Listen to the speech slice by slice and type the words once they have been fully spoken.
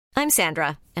I'm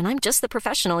Sandra, and I'm just the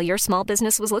professional your small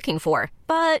business was looking for.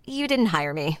 But you didn't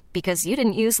hire me because you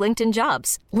didn't use LinkedIn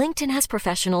Jobs. LinkedIn has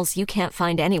professionals you can't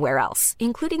find anywhere else,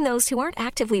 including those who aren't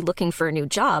actively looking for a new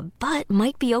job, but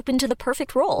might be open to the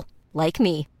perfect role, like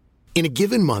me. In a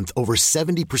given month, over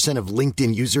 70% of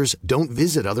LinkedIn users don't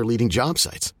visit other leading job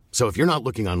sites. So if you're not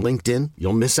looking on LinkedIn,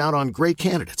 you'll miss out on great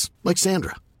candidates like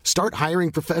Sandra. Start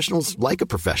hiring professionals like a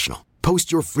professional.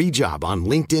 Post your free job on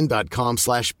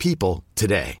linkedin.com/people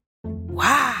today.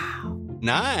 Wow.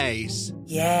 Nice.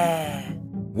 Yeah.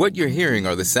 What you're hearing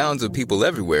are the sounds of people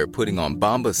everywhere putting on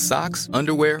Bombas socks,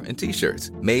 underwear, and T-shirts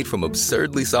made from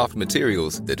absurdly soft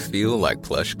materials that feel like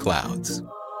plush clouds.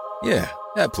 Yeah,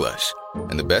 that plush.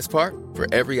 And the best part? For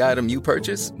every item you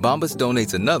purchase, Bombas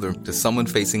donates another to someone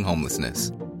facing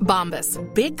homelessness. Bombas.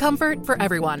 Big comfort for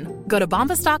everyone. Go to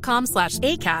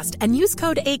bombas.com/ACAST and use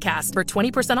code ACAST for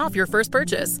 20% off your first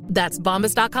purchase. That's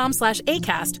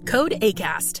bombas.com/ACAST. Code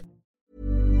ACAST.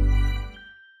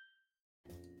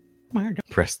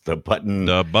 Press the button.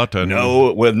 The button.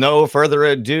 No, with no further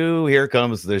ado, here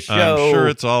comes the show. I'm sure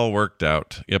it's all worked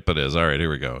out. Yep, it is. All right, here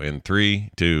we go. In 3,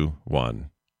 2, 1.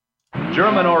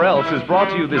 German or Else is brought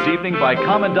to you this evening by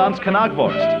Commandant's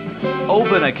Knackwurst.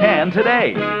 Open a can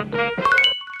today.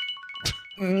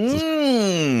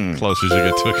 Close as you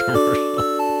get to a commercial.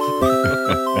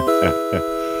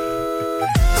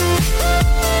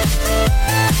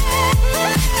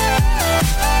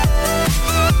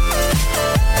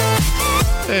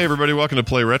 Hey everybody, welcome to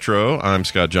Play Retro. I'm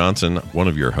Scott Johnson, one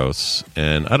of your hosts.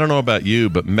 And I don't know about you,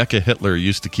 but Mecha Hitler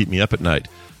used to keep me up at night.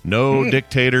 No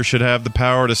dictator should have the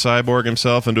power to cyborg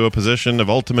himself into a position of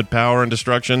ultimate power and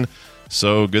destruction.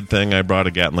 So good thing I brought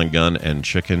a Gatling gun and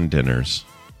chicken dinners.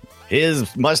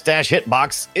 His mustache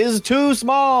hitbox is too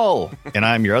small. And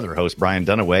I'm your other host, Brian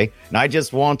Dunaway. And I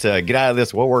just want to get out of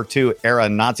this World War II era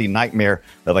Nazi nightmare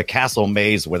of a castle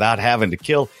maze without having to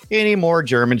kill any more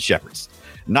German shepherds.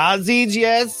 Nazis,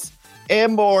 yes.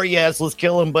 And more, yes. Let's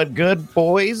kill them, but good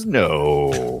boys,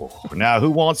 no. Now,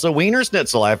 who wants a wiener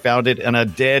schnitzel? I found it in a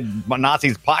dead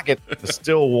Nazi's pocket. It's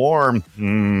still warm.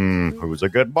 Who's a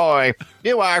good boy?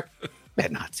 You are.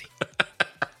 Bad Nazi.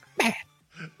 Bad.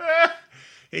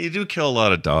 Hey, you do kill a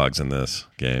lot of dogs in this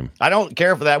game. I don't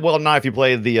care for that. Well, not if you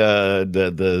play the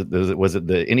was it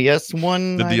the NES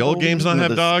one? Did the old games not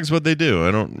have dogs? What'd they do?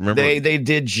 I don't remember. They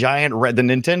did giant red. The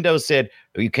Nintendo said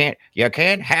you can't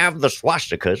have the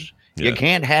swastikas. Yeah. You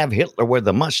can't have Hitler with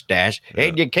a mustache,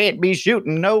 and you can't be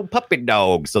shooting no puppy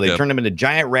dogs. So they turned them into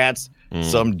giant rats.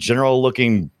 Some general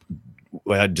looking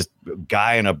just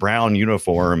guy in a brown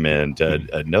uniform, and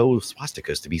no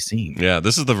swastikas to be seen. Yeah,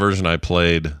 this is the version I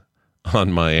played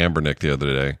on my Ambernick the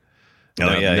other day. Now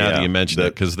that you mention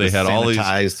it, because they had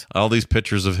all these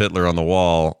pictures of Hitler on the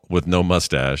wall with no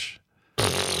mustache.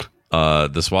 The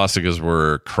swastikas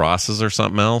were crosses or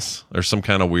something else, or some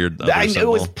kind of weird. I knew it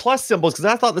was plus symbols because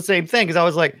I thought the same thing. Because I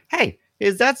was like, "Hey,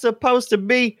 is that supposed to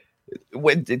be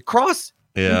cross?"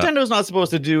 Yeah. Nintendo's not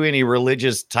supposed to do any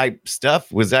religious type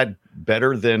stuff. Was that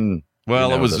better than?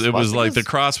 Well, it was like the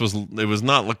cross was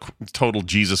not like total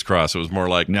Jesus cross. It was more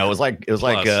like it was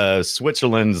like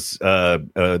Switzerland's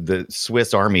the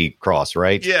Swiss Army cross,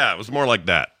 right? Yeah, it was more like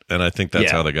that, and I think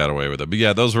that's how they got away with it. But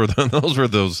yeah, those were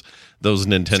those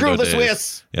Nintendo Screw the days.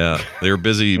 Swiss. Yeah, they were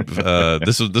busy.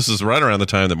 This is right around the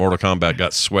time that Mortal Kombat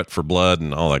got sweat for blood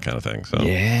and all that kind of thing. So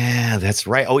yeah, that's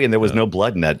right. Oh, yeah, and there was no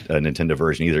blood in that Nintendo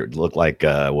version either. It looked like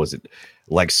was it?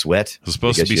 Like sweat. It was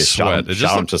supposed to be sweat. It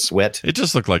just looked to sweat. It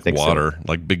just looked like water,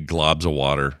 like big globs of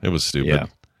water. It was stupid. Yeah.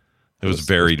 It was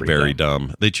very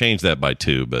dumb. They changed that by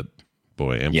 2, but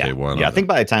boy, MK1. Yeah, I think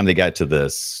by the time they got to the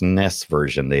SNES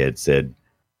version, they had said,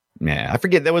 I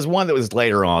forget. There was one that was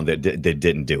later on that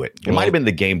didn't do it. It might have been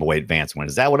the Game Boy Advance one.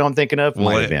 Is that what I'm thinking of?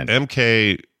 Might have been.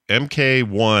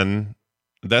 MK1,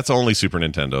 that's only Super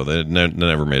Nintendo. They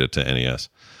never made it to NES.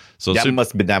 So that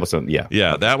must have been that was something. Yeah.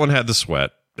 Yeah, that one had the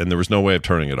sweat. And there was no way of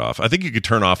turning it off. I think you could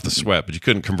turn off the sweat, but you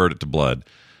couldn't convert it to blood.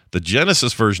 The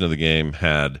Genesis version of the game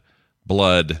had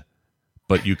blood,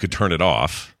 but you could turn it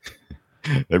off.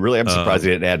 I'm surprised they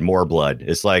didn't add more blood.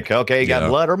 It's like, okay, you got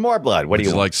blood or more blood? What do you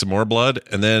want? Like some more blood?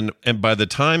 And by the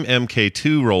time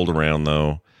MK2 rolled around,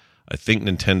 though, I think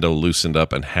Nintendo loosened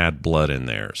up and had blood in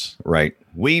theirs. Right.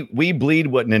 We bleed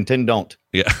what Nintendo don't.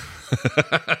 Yeah.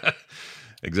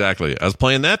 Exactly. I was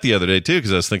playing that the other day, too,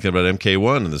 because I was thinking about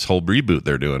MK1 and this whole reboot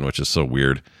they're doing, which is so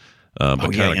weird.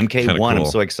 MK1. Cool. I'm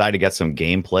so excited. Got some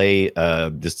gameplay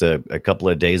just a couple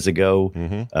of days ago.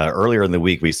 Earlier in the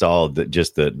week, we saw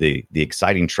the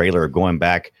exciting trailer going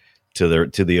back to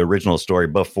the original story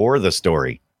before the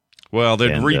story. Well,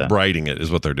 they're rewriting it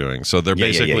is what they're doing. So they're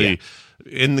basically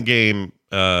in the game.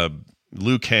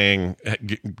 Liu Kang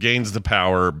gains the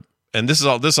power, and this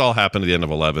all happened at the end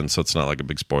of 11, so it's not like a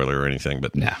big spoiler or anything.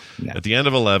 But at the end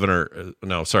of 11,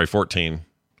 14.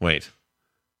 Wait,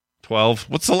 12.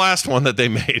 What's the last one that they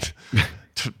made?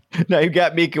 No, you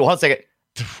got me. One second.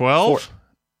 12.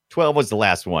 12 was the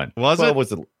last one. Was 12 it? Was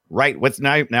the right? What's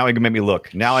now? Now you can make me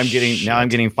look. Now I'm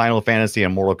getting Final Fantasy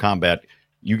and Mortal Kombat.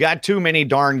 You got too many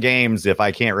darn games. If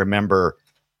I can't remember,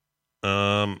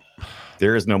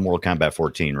 there is no Mortal Kombat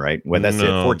 14, right? Well, that's it.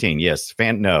 14. Yes.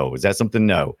 No. Is that something?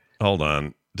 No. Hold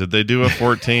on. Did they do a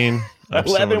 14?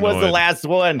 11 was the last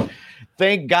one.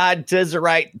 Thank God,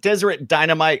 Deseret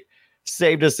Dynamite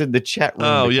saved us in the chat room.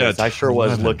 Oh yeah, I sure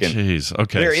was looking. Jeez.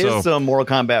 Okay. There is some Mortal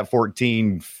Kombat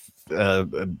 14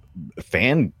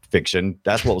 fan fiction.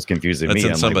 That's what was confusing me. That's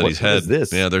in I'm somebody's like, what head. is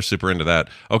this? Yeah, they're super into that.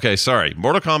 Okay, sorry.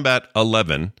 Mortal Kombat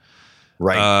 11.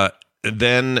 Right.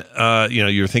 Then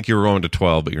you think you were going to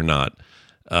 12, but you're not.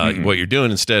 What you're doing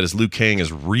instead is Liu Kang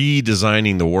is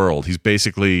redesigning the world. He's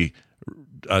basically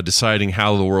deciding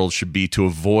how the world should be to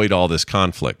avoid all this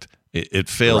conflict. It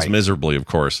fails miserably, of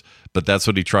course, but that's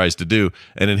what he tries to do.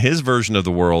 And in his version of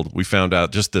the world, we found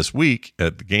out just this week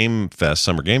at the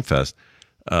Summer Game Fest,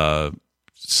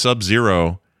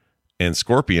 Sub-Zero and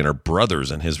Scorpion are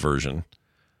brothers in his version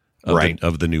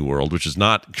of the new world, which is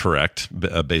not correct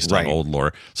based on old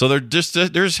lore. So they're just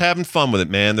having fun with it,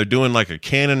 man. They're doing like a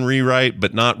canon rewrite,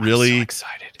 but not really. I'm so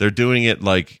excited. They're doing it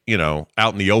like,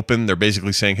 out in the open. They're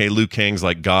basically saying, hey, Liu Kang's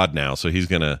like God now, so he's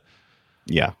going to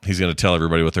tell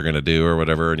everybody what they're going to do or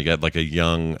whatever. And you got like a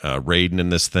young Raiden in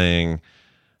this thing.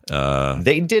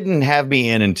 They didn't have me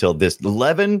in until this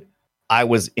 11. I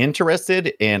was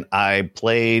interested and I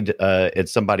played at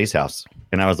somebody's house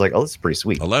and I was like, oh, this is pretty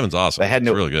sweet. 11's awesome. It's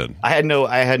really good. I had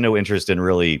no interest in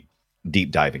really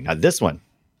deep diving. Now this one,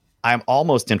 I'm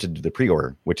almost tempted to do the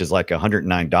pre-order, which is like $109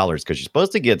 because you're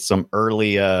supposed to get some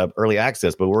early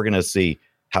access, but we're going to see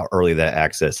how early that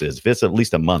access is. If it's at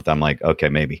least a month, I'm like, okay,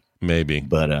 maybe.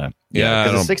 But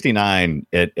because it's $69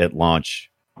 at launch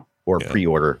or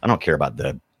pre-order. I don't care about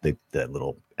the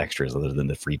little extras other than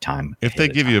the free time. If they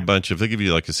give you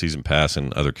like a season pass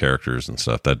and other characters and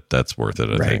stuff, that's worth it,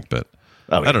 I think. But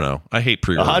I don't know. I hate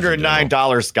pre-orders.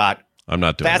 $109, Scott. I'm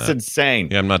not doing that. That's insane.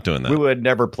 Yeah, I'm not doing that. We would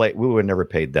never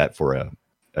paid that for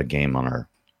a game on our.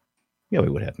 Yeah, we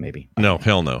would have maybe. No,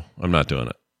 hell no. I'm not doing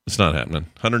it. It's not happening.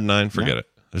 109, forget it.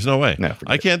 There's no way. No,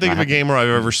 I can't think of a game where I've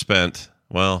ever spent.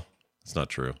 Well, it's not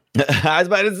true. I was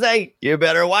about to say, you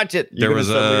better watch it. There was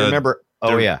remember.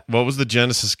 What was the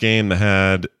Genesis game that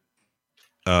had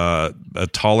a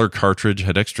taller cartridge,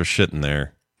 had extra shit in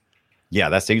there? Yeah,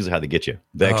 that's usually how they get you.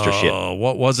 The extra shit.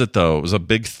 What was it though? It was a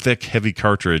big, thick, heavy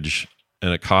cartridge,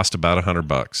 and it cost about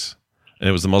 $100. And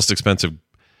it was the most expensive.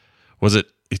 Was it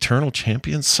Eternal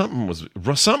Champions? Something was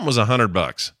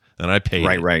 $100, and I paid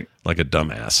like a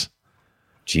dumbass.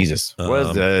 Jesus.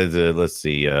 What is let's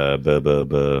see. I don't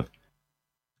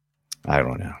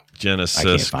know.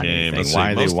 Genesis game.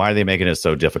 Why are they making it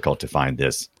so difficult to find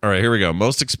this? All right, here we go.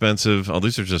 Most expensive. Oh,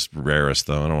 these are just rarest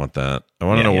though. I don't want that. I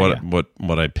want to know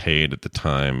what I paid at the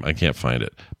time. I can't find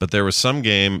it. But there was some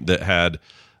game that had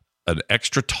an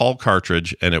extra tall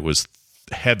cartridge and it was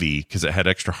heavy because it had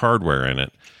extra hardware in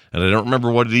it. And I don't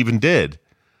remember what it even did.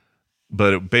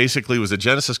 But it basically was a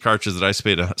Genesis cartridge that I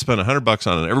spent $100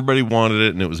 on, and everybody wanted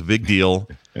it, and it was a big deal.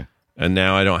 And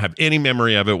now I don't have any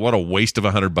memory of it. What a waste of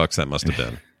 $100 that must have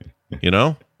been.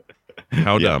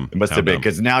 How dumb? It must have been,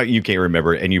 because now you can't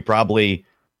remember it, and you probably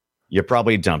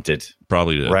dumped it.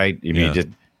 Probably did. Right? You just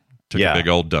took a big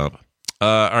old dump.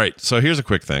 All right, so here's a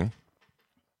quick thing.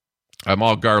 I'm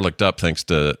all garliced up thanks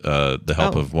to the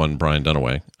help of one Brian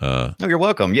Dunaway. You're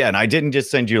welcome. Yeah, and I didn't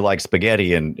just send you like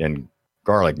spaghetti and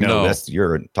garlic. No,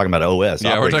 you're talking about OS.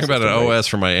 Yeah, we're talking about an OS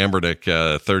for my Ambernick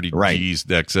 30Gs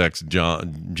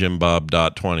XX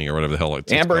Jimbob.20 or whatever the hell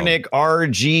it's Ambernick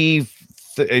RG.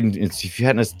 If you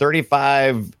had this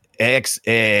 35XX.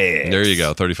 There you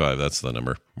go, 35. That's the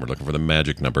number. We're looking for the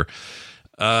magic number.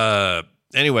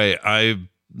 Anyway, I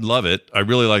love it. I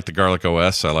really like the Garlic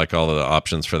OS. I like all of the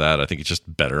options for that. I think it's just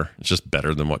better. It's just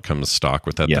better than what comes stock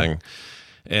with that thing.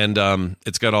 And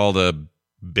it's got all the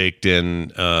baked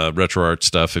in retro art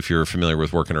stuff if you're familiar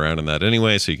with working around in that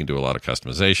anyway, so you can do a lot of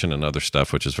customization and other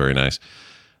stuff, which is very nice.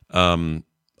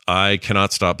 I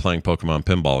cannot stop playing Pokemon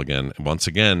Pinball again. Once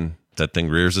again, that thing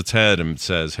rears its head and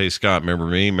says, hey, Scott, remember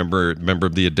me? Remember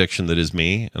the addiction that is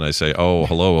me? And I say, oh,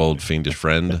 hello, old fiendish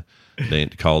friend. They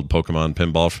called Pokemon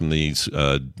Pinball from the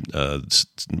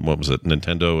what was it,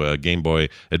 Nintendo Game Boy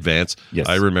Advance. Yes.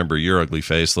 I remember your ugly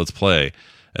face. Let's play.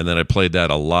 And then I played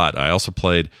that a lot. I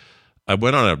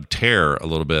went on a tear a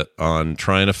little bit on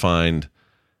trying to find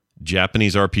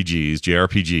Japanese RPGs,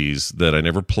 JRPGs, that I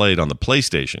never played on the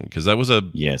PlayStation, because that was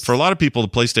for a lot of people, the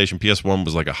PlayStation PS1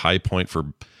 was like a high point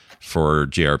for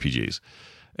JRPGs.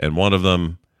 And one of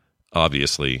them,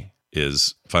 obviously,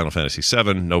 is Final Fantasy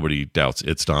VII. Nobody doubts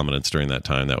its dominance during that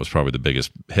time. That was probably the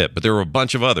biggest hit. But there were a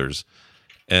bunch of others,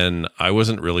 and I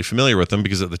wasn't really familiar with them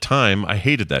because at the time, I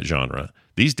hated that genre.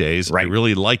 These days, I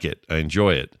really like it. I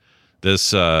enjoy it.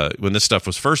 When this stuff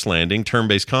was first landing,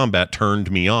 turn-based combat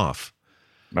turned me off.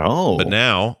 Oh. But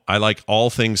now I like all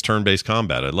things turn-based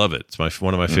combat. I love it. It's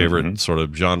one of my favorite sort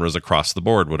of genres across the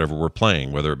board, whatever we're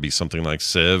playing, whether it be something like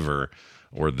Civ or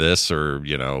this or,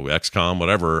 XCOM,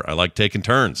 whatever. I like taking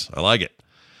turns. I like it.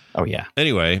 Oh, yeah.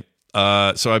 Anyway,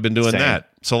 so I've been doing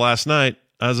that. So last night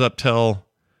I was up till,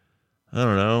 I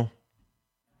don't know,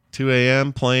 2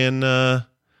 a.m. playing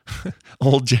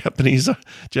old Japanese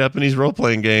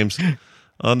role-playing games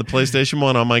on the PlayStation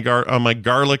 1 on my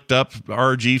garlicked up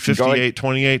RG 58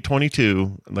 28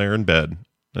 22 there in bed.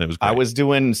 It was great. I was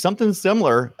doing something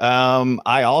similar.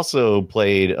 I also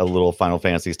played a little Final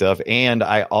Fantasy stuff, and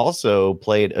I also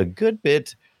played a good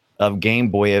bit of Game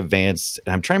Boy Advance.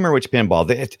 I'm trying to remember which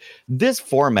pinball. This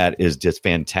format is just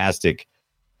fantastic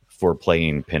for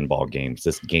playing pinball games,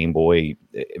 this Game Boy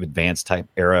Advance type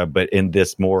era, but in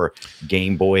this more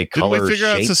Game Boy color Did we figure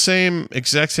out shape.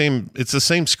 it's the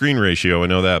same screen ratio, I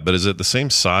know that, but is it the same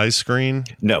size screen?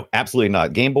 No, absolutely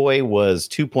not. Game Boy was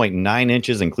 2.9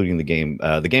 inches, including the Game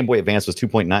Boy Advance was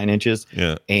 2.9 inches.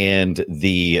 Yeah. And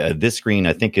this screen,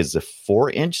 I think, is a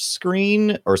 4-inch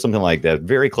screen or something like that.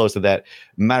 Very close to that.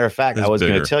 Matter of fact, I was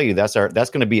going to tell you that's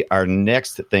going to be our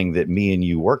next thing that me and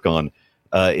you work on.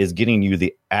 Is getting you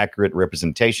the accurate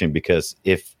representation, because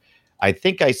I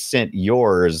think I sent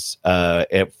yours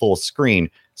at full screen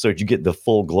so that you get the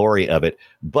full glory of it.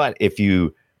 But if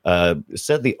you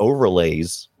set the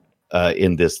overlays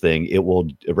in this thing, it will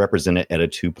represent it at a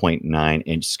 2.9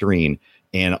 inch screen,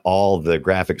 and all the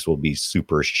graphics will be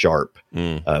super sharp,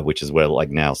 which is what I like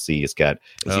now. See, it's got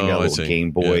a little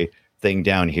Game Boy thing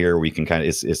down here where you can kind of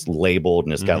it's labeled,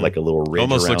 and it's got like a little ridge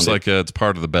almost around looks it. like it's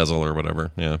part of the bezel or whatever.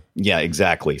 Yeah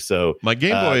Exactly. So my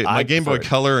Game Boy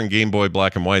Color and Game Boy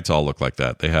Black and Whites all look like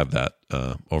that. They have that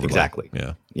overlay. Exactly.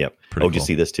 Yeah. Yep. Pretty Did you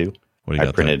see this too? What do you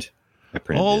got printed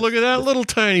oh, this. look at that little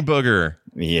tiny booger.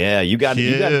 Yeah, you got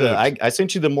I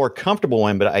sent you the more comfortable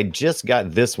one, but I just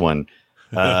got this one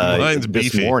Mine's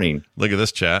this beefy. morning. Look at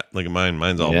this chat. Look at mine.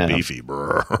 Mine's all beefy.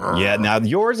 Yeah, now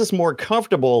yours is more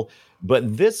comfortable,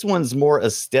 but this one's more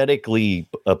aesthetically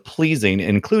pleasing,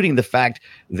 including the fact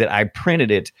that I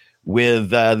printed it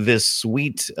with this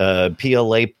sweet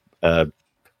PLA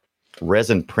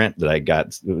resin print that I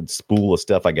got, spool of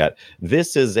stuff I got.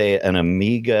 This is an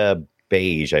Amiga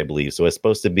beige, I believe. So it's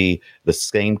supposed to be the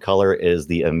same color as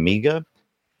the Amiga.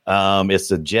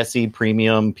 It's a Jesse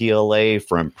Premium PLA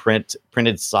from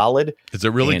Printed Solid. Is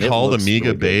it really called Amiga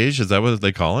really beige? Is that what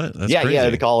they call it? That's crazy. Yeah,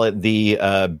 they call it the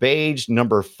beige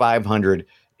number 500.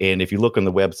 And if you look on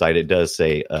the website, it does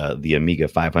say the Amiga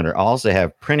 500. I also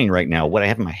have printing right now. What I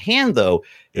have in my hand, though,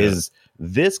 is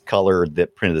this color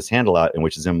that printed this handle out, and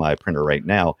which is in my printer right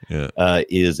now,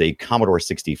 is a Commodore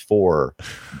 64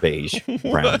 beige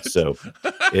brown. So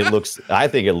I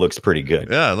think it looks pretty good.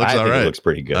 Yeah, it looks all right. It looks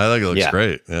pretty good. I think it looks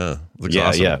great. Yeah, it looks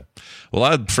awesome. Yeah. Well,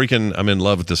 I'm in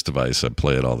love with this device. I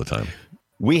play it all the time.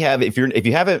 We have, if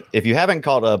you haven't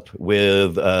caught up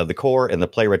with the Core and the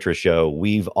Play Retro show,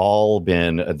 we've all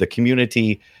been the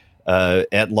community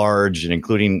at large, and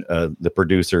including the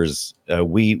producers.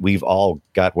 We've all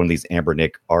got one of these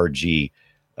Ambernick RG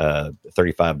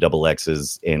 35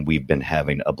 XXs, and we've been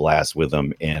having a blast with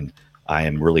them. And I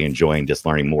am really enjoying just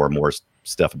learning more and more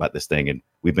stuff about this thing. And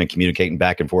we've been communicating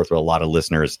back and forth with a lot of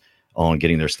listeners on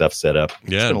getting their stuff set up.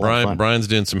 Yeah, and Brian's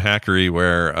doing some hackery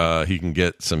where he can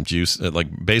get some juice,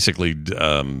 basically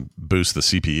boost the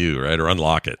CPU, right, or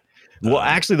unlock it. Well,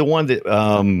 actually, the one that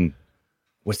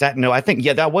was that. No, I think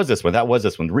that was this one.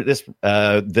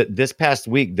 This past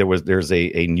week there's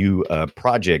a new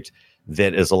project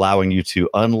that is allowing you to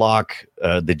unlock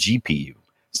the GPU.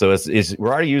 So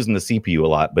we're already using the CPU a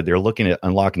lot, but they're looking at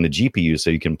unlocking the GPU so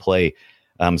you can play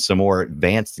some more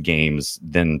advanced games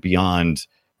than beyond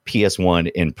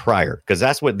PS1 and prior, because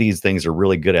that's what these things are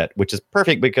really good at, which is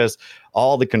perfect because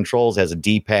all the controls has a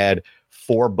D-pad,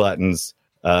 4 buttons,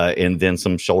 and then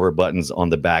some shoulder buttons on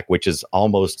the back, which is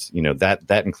almost,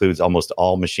 that includes almost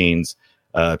all machines,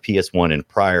 PS1 and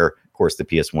prior. Of course, the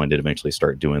PS1 did eventually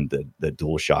start doing the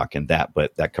DualShock and that,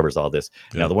 but that covers all this.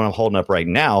 Yeah. Now, the one I'm holding up right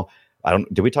now,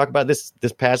 did we talk about this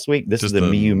past week? This is the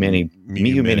Miu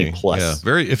Mini Plus.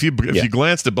 Yeah, if you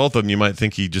glanced at both of them, you might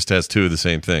think he just has two of the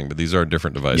same thing, but these are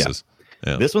different devices.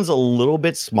 Yeah. This one's a little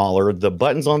bit smaller. The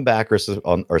buttons on back are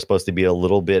supposed to be a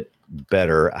little bit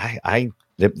better.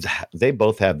 They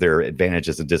both have their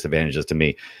advantages and disadvantages to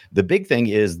me. The big thing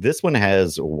is this one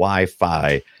has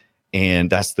Wi-Fi, and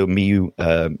that's the Miu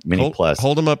Mini Plus.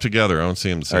 Hold them up together. I don't see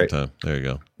them at the same time. There you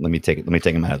go. Let me take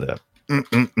them out of the.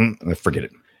 Forget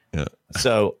it. Yeah.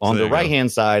 So on the right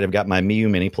hand side, I've got my Miu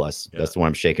Mini Plus. Yeah. That's the one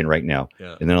I'm shaking right now.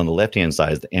 Yeah. And then on the left hand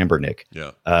side is the Ambernick.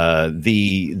 Yeah.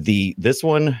 This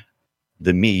one,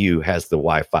 the Miu has the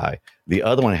Wi-Fi. The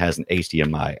other one has an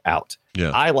HDMI out.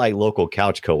 Yeah. I like local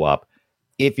couch co-op.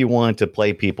 If you want to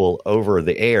play people over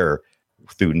the air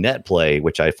through net play,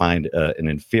 which I find an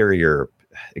inferior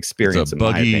experience. It's a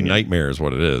buggy nightmare is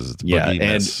what it is. It's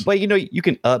yeah, but you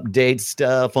can update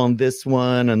stuff on this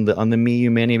one and on the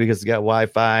Miu Mini because it's got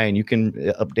Wi-Fi, and you can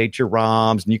update your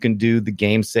ROMs, and you can do the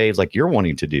game saves like you're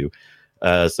wanting to do,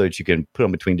 so that you can put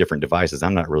them between different devices.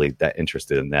 I'm not really that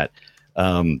interested in that,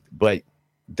 but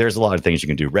there's a lot of things you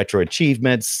can do. Retro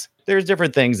achievements. There's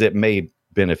different things that may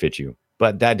benefit you,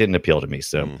 but that didn't appeal to me.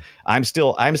 So I'm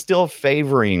still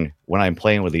favoring when I'm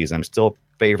playing with these. I'm still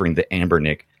favoring the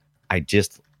Ambernick. I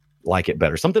just like it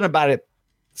better. Something about it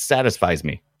satisfies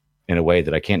me in a way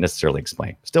that I can't necessarily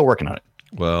explain. Still working on it.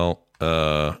 Well,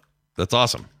 that's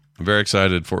awesome. I'm very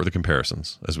excited for the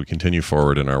comparisons as we continue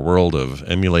forward in our world of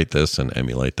emulate this and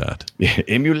emulate that.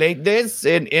 Emulate this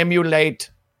and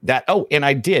emulate that. Oh, and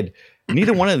I did.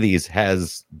 Neither one of these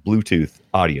has Bluetooth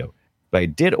audio, but I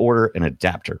did order an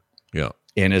adapter. Yeah.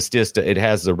 And it's just, it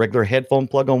has a regular headphone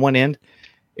plug on one end,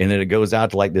 and then it goes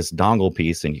out to like this dongle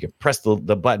piece, and you can press the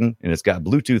button, and it's got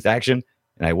Bluetooth action.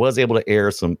 And I was able to pair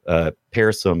some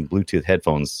Bluetooth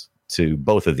headphones to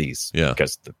both of these. Yeah,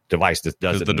 because the device just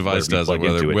does it. The device does it,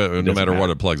 no matter what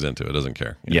it plugs into. It doesn't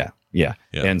care. Yeah.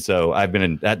 And so I've been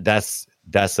in that. That's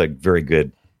a very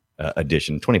good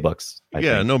addition. $20. I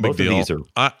think. No big both deal. Of these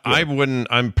are, I wouldn't.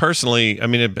 I'm personally. I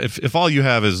mean, if all you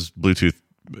have is Bluetooth,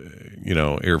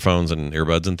 earphones and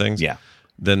earbuds and things. Yeah.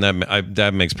 Then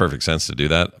that makes perfect sense to do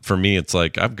that. For me, it's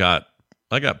like I got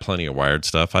plenty of wired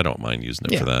stuff. I don't mind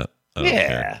using it for that.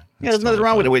 There's nothing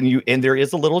wrong with it and there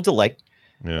is a little delay.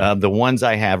 Yeah. The ones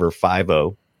I have are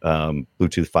 5.0,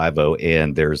 Bluetooth 5.0,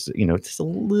 and there's just a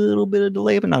little bit of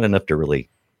delay, but not enough to really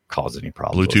cause any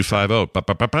problems. Bluetooth 5.0. But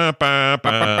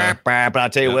I'll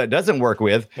tell you what it doesn't work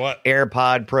with. What?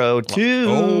 AirPod Pro 2.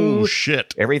 Oh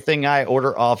shit! Everything I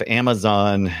order off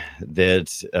Amazon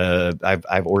that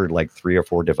I've ordered like 3 or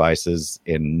 4 devices,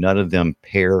 and none of them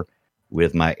pair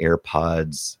with my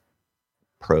AirPods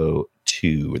Pro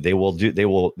 2. They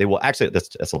will actually.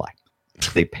 That's a lie.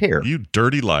 They pair. You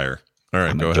dirty liar! All right,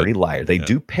 I'm go a ahead. dirty liar. They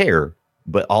do pair,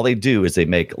 but all they do is they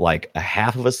make like a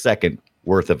half of a second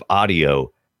worth of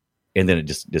audio, and then it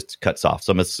just cuts off.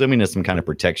 So I'm assuming there's some kind of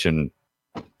protection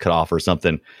cut off or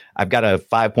something. I've got a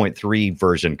 5.3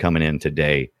 version coming in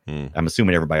today. I'm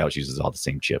assuming everybody else uses all the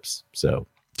same chips. So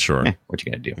sure. What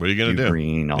you gonna do? What are you gonna do?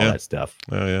 Green, all that stuff.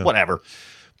 Oh, yeah. Whatever.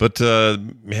 But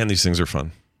man, these things are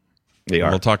fun. They are.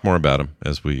 We'll talk more about them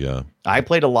as we. I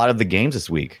played a lot of the games this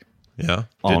week. Yeah.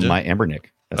 On my Ambernick.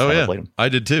 That's how I played them. I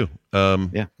did too.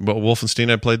 Yeah. But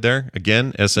Wolfenstein I played there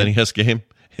again. SNES game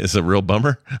is a real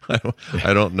bummer.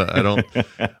 I don't know.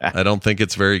 I don't think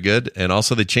it's very good. And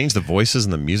also they changed the voices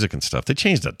and the music and stuff. They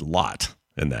changed a lot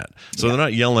in that. So they're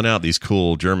not yelling out these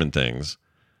cool German things.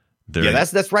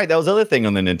 That's right. That was the other thing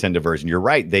on the Nintendo version. You're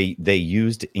right. They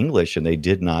used English and they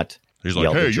did not. He's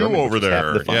like, hey, German, you over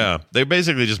there. Yeah. They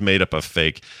basically just made up a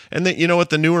fake. And you know what?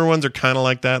 The newer ones are kind of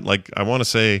like that. Like I want to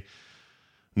say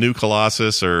New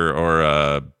Colossus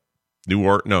or New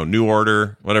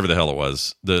Order, whatever the hell it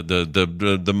was.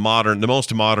 The modern, the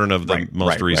most modern of the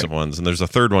most recent ones. And there's a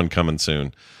third one coming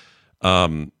soon.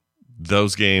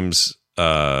 Those games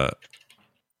use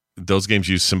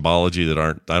symbology that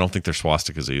aren't. I don't think they're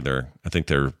swastikas either. I think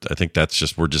we're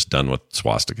just done with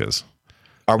swastikas.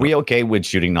 Are we okay with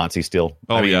shooting Nazis still?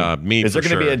 Oh, I mean, is there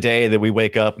going to be a day that we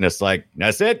wake up and it's like,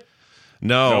 that's it?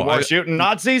 No more shooting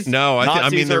Nazis? No,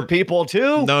 Nazis are people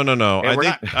too? No.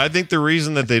 I think the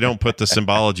reason that they don't put the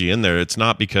symbology in there, it's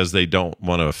not because they don't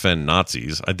want to offend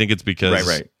Nazis. I think it's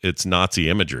because it's Nazi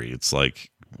imagery. It's like,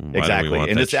 exactly.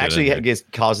 And this actually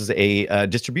causes a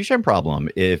distribution problem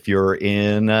if you're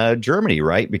in Germany,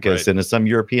 right? Because in some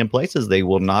European places, they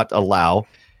will not allow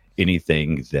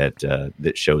anything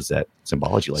that shows that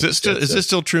symbology. Like is this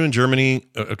still true in Germany?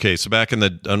 Okay, so back in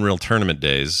the Unreal Tournament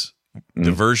days,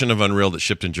 the version of Unreal that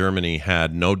shipped in Germany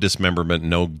had no dismemberment,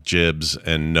 no jibs,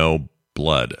 and no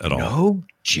blood at all. No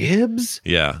jibs?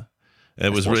 Yeah.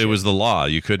 It was the law.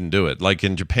 You couldn't do it. Like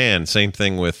in Japan, same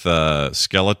thing with China,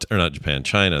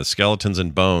 skeletons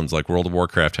and bones, like World of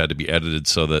Warcraft had to be edited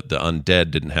so that the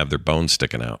undead didn't have their bones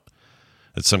sticking out.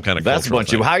 It's some kind of That's a cultural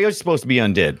bunch thing. of how you're supposed to be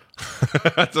undead.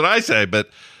 That's what I say, but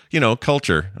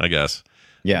culture, I guess.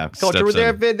 Yeah, culture.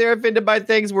 Steps They're offended by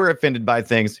things. We're offended by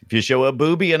things. If you show a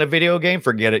booby in a video game,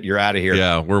 forget it. You're out of here.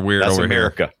 Yeah, we're weird That's over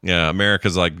America. here. Yeah,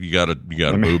 America's like you got a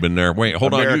boob in there. Wait,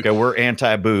 hold America, on. we're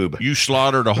anti-boob. You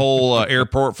slaughtered a whole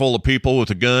airport full of people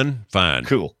with a gun. Fine,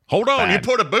 Cool. Hold on, Fine. you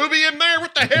put a booby in there.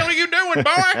 What the hell are you doing,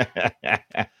 boy?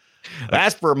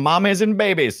 That's for mommies and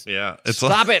babies. Yeah,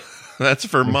 Stop it. That's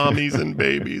for mommies and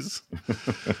babies,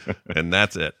 and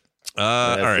that's it.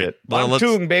 That's all right. it. Well,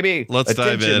 Tung, baby. let's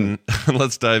dive Attention. in.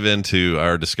 Let's dive into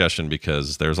our discussion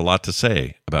because there's a lot to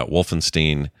say about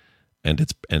Wolfenstein and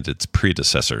its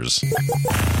predecessors.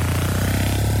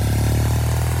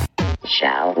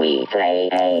 Shall we play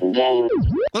a game?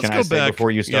 Let's Can go I say back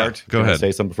before you start? Yeah, go Can ahead. I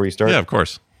say something before you start? Yeah, of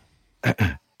course.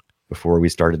 Before we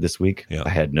started this week, Yeah. I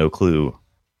had no clue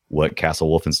what Castle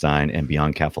Wolfenstein and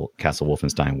Beyond Castle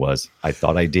Wolfenstein was. I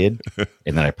thought I did,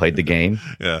 and then I played the game,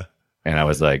 Yeah. and I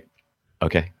was like,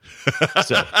 okay.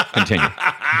 So continue.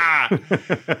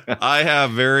 I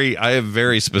have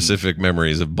very specific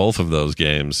memories of both of those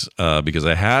games because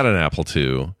I had an Apple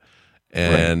II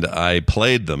and I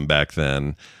played them back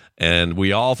then. And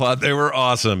we all thought they were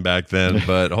awesome back then,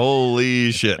 but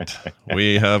holy shit.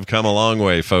 We have come a long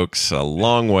way, folks. A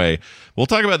long way. We'll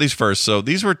talk about these first. So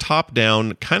these were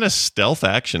top-down kind of stealth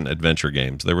action adventure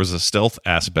games. There was a stealth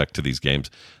aspect to these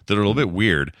games that are a little bit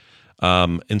weird.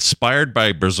 Inspired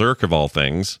by Berserk of all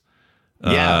things.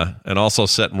 And also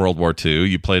set in World War II.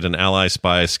 You played an ally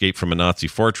spy escape from a Nazi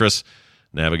fortress,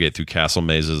 navigate through castle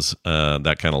mazes,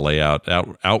 that kind of layout,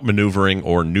 outmaneuvering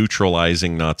or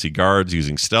neutralizing Nazi guards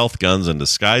using stealth, guns, and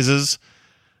disguises.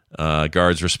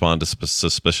 Guards respond to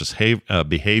suspicious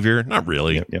behavior. Not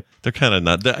really. Yep. They're kind of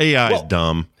not. The AI is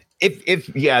dumb.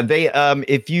 If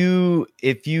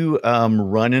you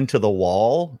run into the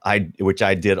wall, which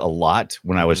I did a lot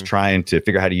when I was trying to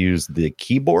figure out how to use the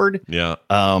keyboard. Yeah.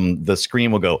 The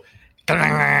screen will go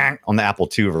on the Apple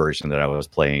II version that I was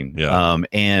playing. Yeah.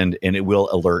 And it will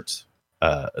alert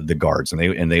the guards,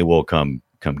 and they will come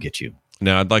get you.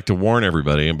 Now, I'd like to warn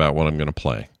everybody about what I'm going to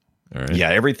play. All right. Yeah,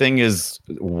 everything is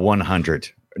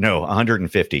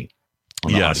 150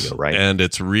 on the audio, right? And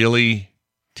it's really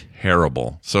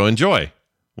terrible. So enjoy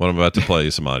what I'm about to play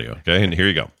you some audio. Okay, and here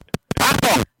you go.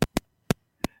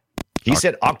 He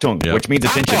said Octung, Yeah. which means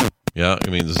attention. Yeah, it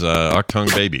means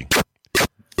Octung baby.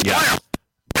 Yeah.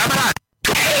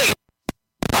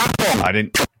 I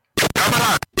didn't.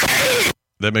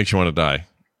 That makes you want to die.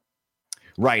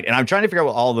 Right. And I'm trying to figure out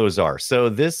what all those are. So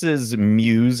this is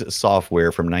Muse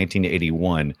software from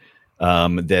 1981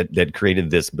 that created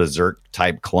this Berserk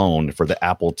type clone for the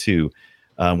Apple II,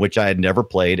 which I had never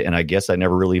played. And I guess I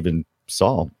never really even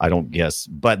saw, I don't guess.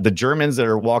 But the Germans that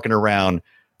are walking around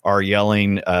are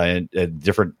yelling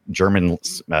different German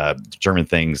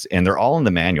things. And they're all in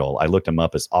the manual. I looked them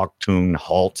up as Achtung,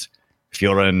 Halt,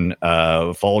 Führen,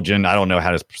 Folgen. I don't know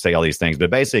how to say all these things, but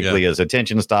basically is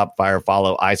attention, stop, fire,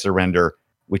 follow, I surrender,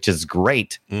 which is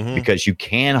great because you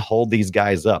can hold these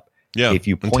guys up. Yeah, if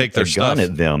you and point take their their gun stuff.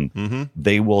 at them,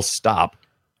 they will stop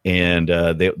and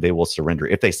they will surrender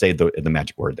if they say the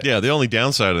magic word. There. Yeah, the only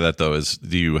downside of that though is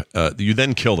you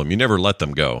then kill them. You never let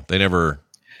them go. They never.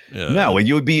 No, and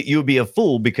you would be a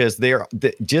fool because they're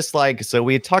just like, so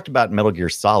we had talked about Metal Gear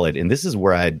Solid, and this is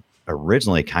where I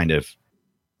originally kind of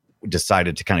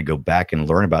decided to kind of go back and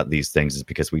learn about these things, is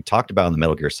because we talked about in the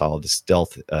Metal Gear Solid the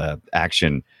stealth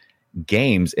action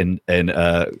games, and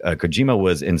Kojima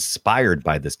was inspired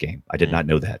by this game. I did not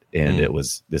know that, and it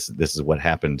was this is what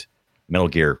happened. Metal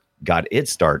Gear got its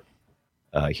start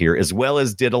here, as well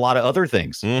as did a lot of other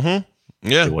things.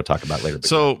 Yeah, that we'll talk about later.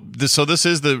 So this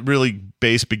is the really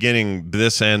base beginning.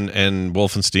 This and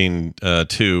Wolfenstein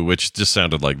 2, which just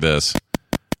sounded like this.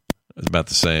 It's about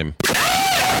the same,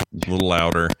 a little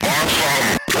louder.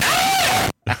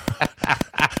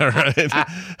 All right,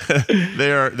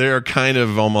 they are kind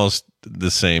of almost the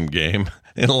same game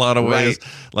in a lot of ways.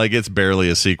 Right. Like it's barely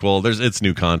a sequel. It's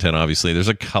new content, obviously. There's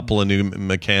a couple of new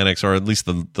mechanics, or at least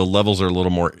the levels are a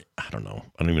little more. I don't know.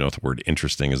 I don't even know if the word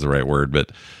 "interesting" is the right word,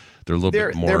 but they're a little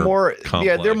bit more. They're more complex.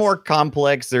 Yeah, they're more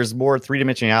complex. There's more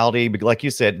three-dimensionality. But like you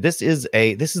said, this is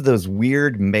those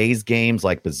weird maze games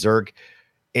like Berserk.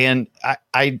 And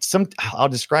I'll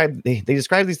describe they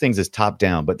describe these things as top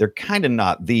down, but they're kind of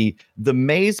not. The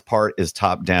maze part is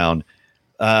top down,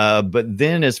 but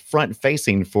then is front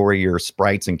facing for your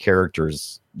sprites and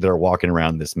characters that are walking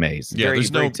around this maze. Yeah, there's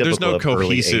no typical of early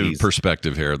cohesive 80s.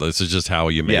 perspective here. This is just how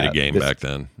you made a game back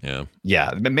then.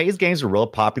 Yeah, the maze games were real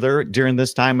popular during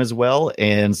this time as well,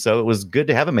 and so it was good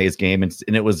to have a maze game, and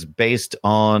it was based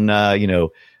on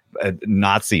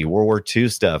Nazi World War II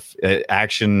stuff,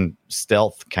 action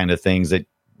stealth kind of things that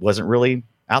wasn't really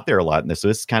out there a lot in this. So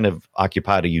this kind of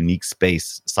occupied a unique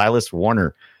space. Silas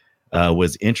Warner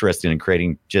was interested in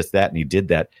creating just that, and he did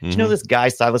that. Did you know this guy,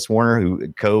 Silas Warner,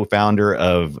 who co-founder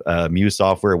of Muse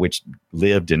Software, which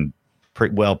lived and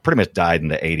pretty much died in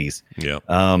the 80s. Yeah.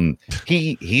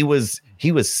 He was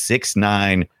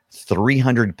 6'9",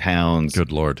 300 pounds.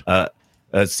 Good Lord.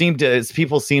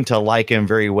 People seem to like him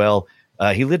very well.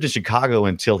 He lived in Chicago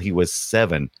until he was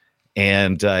 7.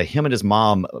 And him and his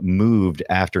mom moved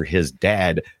after his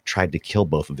dad tried to kill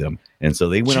both of them. And so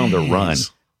they went on the run.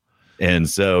 And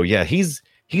so, yeah, he's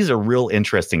a real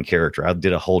interesting character. I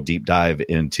did a whole deep dive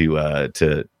into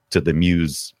to the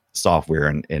Muse software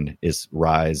and its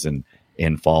rise and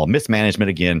fall. Mismanagement,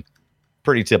 again,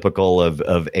 pretty typical of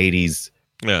 80s.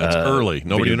 Yeah, it's early.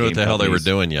 Nobody knew what the hell they were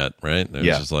doing yet, right? It was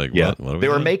just like, what are we They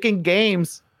were doing? making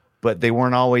games, but they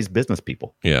weren't always business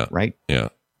people. Yeah. Right? Yeah.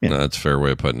 No, that's a fair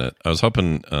way of putting it. I was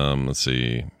hoping, let's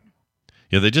see.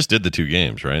 Yeah, they just did the 2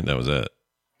 games, right? That was it.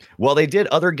 Well, they did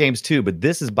other games too, but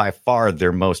this is by far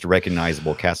their most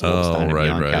recognizable Castle Wolfenstein and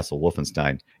Beyond Castle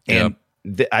Wolfenstein. And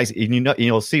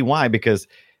you'll see why, because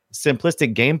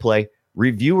simplistic gameplay,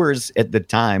 reviewers at the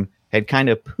time had kind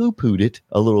of poo-pooed it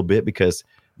a little bit because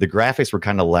the graphics were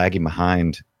kind of lagging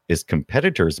behind its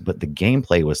competitors, but the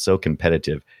gameplay was so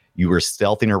competitive. You were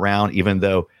stealthing around, even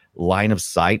though line of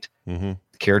sight,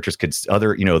 characters could,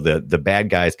 the bad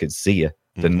guys could see you.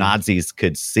 The Nazis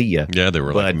could see you. Yeah, they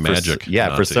were like magic.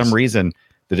 For some reason,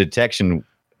 the detection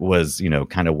was,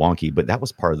 kind of wonky, but that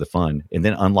was part of the fun. And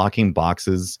then unlocking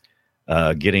boxes,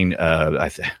 getting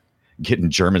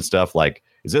German stuff like,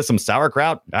 is this some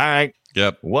sauerkraut? All right.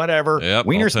 Yep. Whatever. Yep.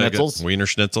 Wiener Schnitzels. Wiener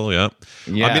Schnitzel. Yep.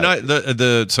 Yeah. I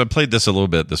mean, so I played this a little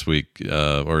bit this week,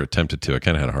 or attempted to. I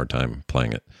kind of had a hard time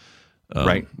playing it.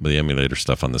 Right. The emulator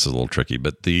stuff on this is a little tricky,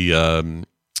 but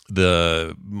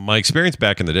my experience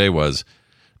back in the day was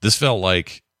this felt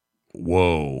like,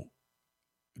 whoa,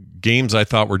 games I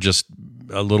thought were just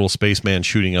a little spaceman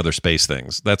shooting other space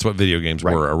things. That's what video games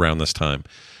were around this time.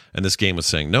 And this game was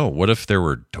saying, no, what if there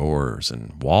were doors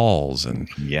and walls and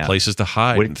places to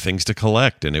hide and things to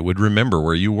collect, and it would remember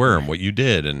where you were and what you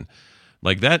did. And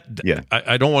like that,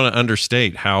 I don't want to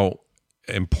understate how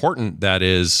important that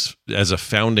is as a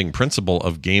founding principle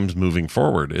of games moving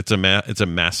forward. It's a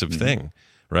massive thing,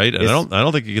 right? And I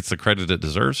don't think it gets the credit it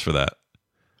deserves for that.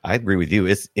 I agree with you.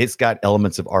 It's got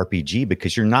elements of RPG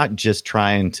because you're not just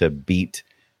trying to beat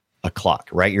a clock,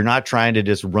 right? You're not trying to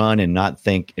just run and not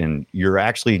think, and you're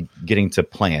actually getting to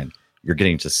plan. You're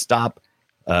getting to stop,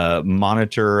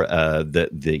 monitor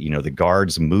the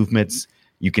guards' movements.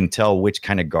 You can tell which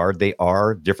kind of guard they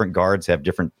are. Different guards have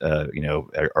different,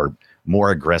 are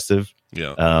more aggressive.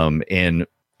 Yeah. And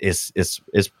it's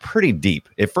pretty deep.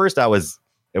 At first,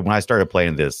 when I started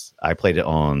playing this, I played it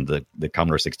on the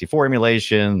Commodore 64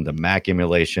 emulation, the Mac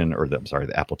emulation,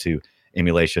 the Apple II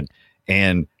emulation,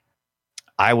 and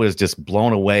I was just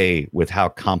blown away with how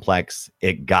complex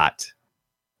it got,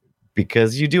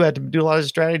 because you do have to do a lot of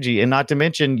strategy, and not to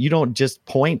mention you don't just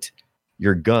point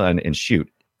your gun and shoot.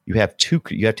 You have to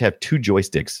have 2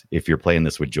 joysticks if you're playing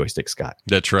this with joystick, Scott.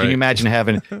 That's right. Can you imagine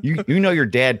having your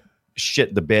dad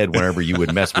shit the bed whenever you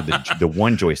would mess with the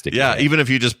one joystick? Yeah, even if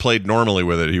you just played normally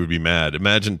with it, he would be mad.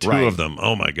 Imagine 2 of them.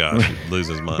 Oh my gosh, he'd lose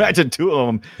his mind. Imagine 2 of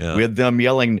them with them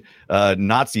yelling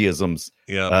Nazisms.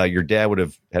 Yeah, your dad would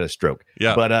have had a stroke.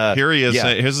 Yeah, but here he is.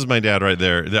 Yeah. This is my dad right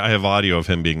there. I have audio of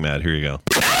him being mad. Here you go.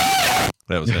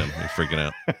 That was him. He's freaking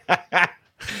out.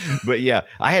 But yeah,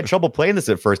 I had trouble playing this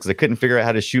at first because I couldn't figure out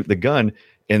how to shoot the gun.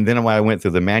 And then when I went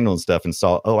through the manual and stuff and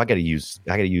saw, I got to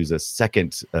use a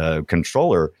second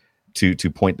controller to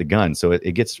point the gun. So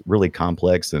it gets really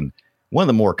complex, and one of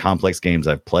the more complex games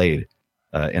I've played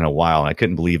in a while. I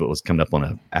couldn't believe it was coming up on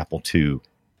an Apple II.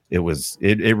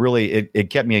 It really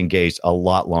kept me engaged a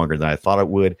lot longer than I thought it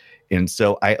would. And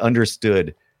so I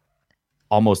understood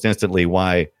almost instantly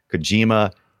why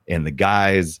Kojima and the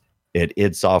guys at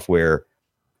id Software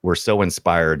were so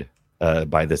inspired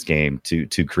by this game to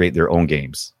create their own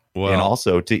games. Well, and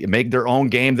also to make their own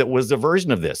game that was a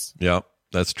version of this. Yeah,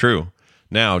 that's true.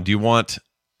 Now, we're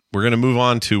going to move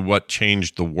on to what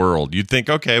changed the world. You'd think,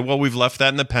 okay, well, we've left that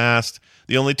in the past.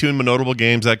 The only 2 notable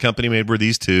games that company made were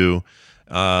these 2.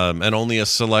 And only a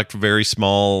select, very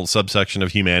small subsection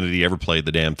of humanity ever played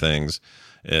the damn things.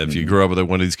 If you grew up with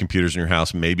one of these computers in your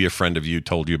house, maybe a friend of you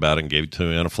told you about it and gave it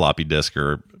to you on a floppy disk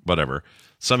or whatever.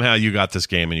 Somehow you got this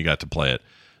game and you got to play it.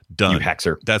 Done. You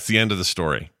hexer. That's the end of the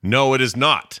story. No, it is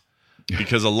not.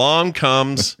 Because along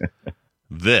comes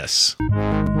this.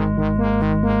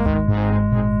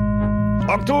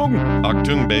 Achtung!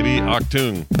 Achtung, baby.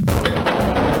 Achtung.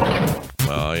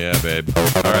 Oh, yeah, babe.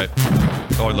 All right.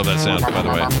 Oh, I love that sound, by the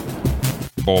way.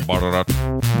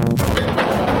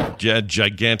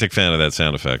 Gigantic fan of that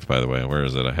sound effect, by the way. Where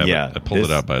is it? I have it. I pulled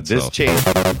it out by itself. This changed.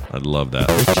 I love that.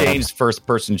 This changed first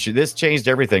person. This changed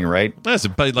everything, right? Yes,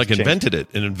 it invented it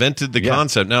and invented the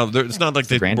concept. Now, it's not like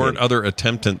there weren't other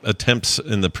attempts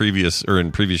in the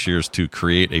previous years to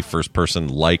create a first person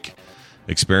like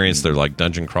experience. They're like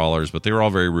dungeon crawlers, but they were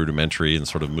all very rudimentary and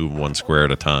sort of move one square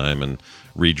at a time and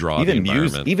redraw the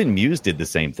environment. Even Muse did the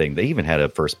same thing. They even had a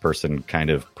first person kind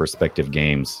of perspective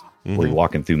games. Where you're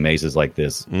walking through mazes like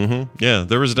this. Yeah,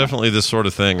 there was definitely this sort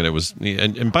of thing, and it was.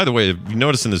 And by the way, if you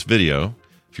notice in this video,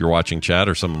 if you're watching chat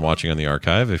or someone watching on the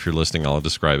archive, if you're listening, I'll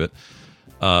describe it.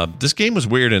 This game was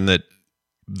weird in that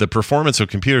the performance of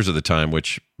computers at the time,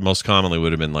 which most commonly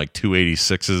would have been like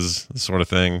 286s sort of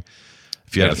thing.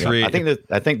 If you had a 380,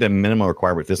 I think the minimum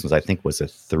requirement for this was a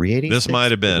 380. This might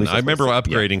have been. I remember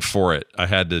upgrading for it. I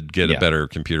had to get a better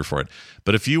computer for it.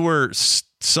 But if you were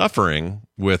suffering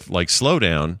with like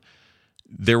slowdown,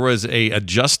 there was a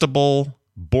adjustable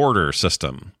border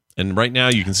system, and right now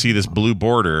you can see this blue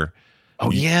border.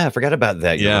 Oh yeah, I forgot about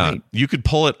that. You're right. You could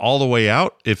pull it all the way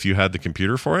out if you had the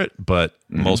computer for it, but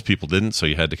most people didn't, so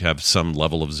you had to have some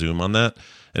level of zoom on that,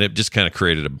 and it just kind of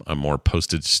created a more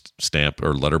postage stamp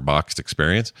or letterboxed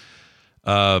experience.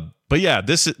 But yeah,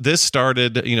 this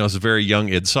started. It's a very young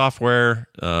id Software.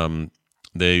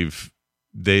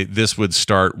 This would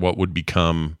start what would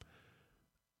become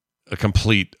a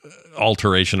complete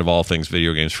alteration of all things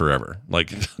video games forever. Like,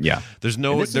 there is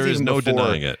no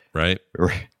denying it, right?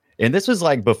 And this was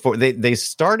like before they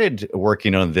started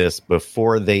working on this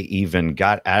before they even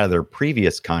got out of their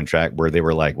previous contract, where they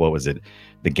were like, what was it?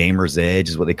 The Gamer's Edge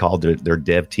is what they called their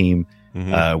dev team.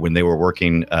 When they were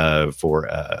working for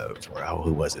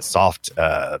who was it?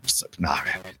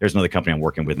 There's another company I'm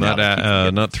working with now.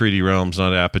 Not 3D Realms,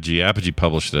 not Apogee. Apogee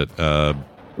published it.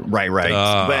 Right.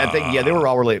 But I think they were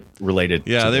all related.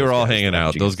 Yeah, they were all hanging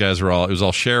out. Those guys were all. It was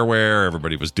all shareware.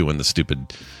 Everybody was doing the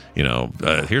stupid.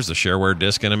 Here's the shareware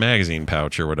disc in a magazine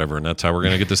pouch or whatever, and that's how we're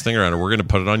going to get this thing around. Or we're going to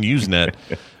put it on Usenet,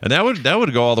 and that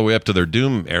would go all the way up to their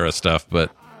Doom era stuff.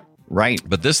 But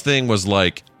this thing was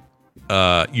like.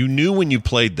 You knew when you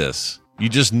played this, you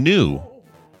just knew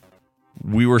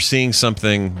we were seeing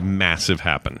something massive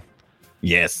happen.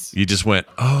 Yes. You just went,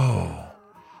 oh,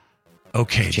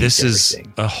 okay, this is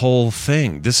a whole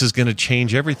thing. This is going to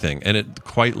change everything. And it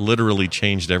quite literally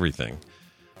changed everything.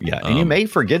 Yeah. And you may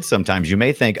forget sometimes. You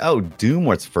may think, oh, Doom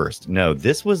was first. No,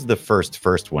 this was the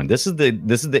first one. This is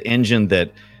the engine this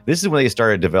is when they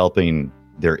started developing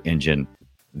their engine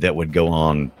that would go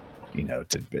on,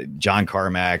 to John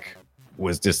Carmack.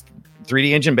 Was just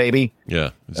 3D engine, baby. Yeah.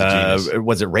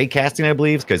 Was it ray casting, I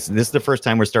believe? Because this is the first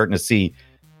time we're starting to see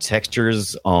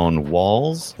textures on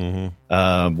walls.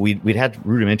 We'd had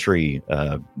rudimentary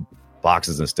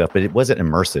boxes and stuff, but it wasn't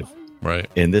immersive. Right.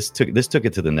 And this took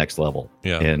it to the next level.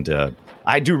 Yeah. And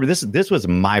this was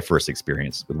my first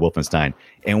experience with Wolfenstein.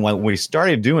 And when we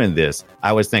started doing this,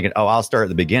 I was thinking, oh, I'll start at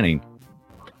the beginning.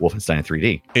 Wolfenstein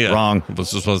 3D. Yeah. Wrong.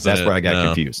 That's where I got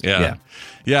confused.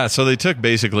 Yeah. So they took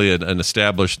basically an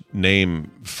established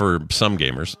name for some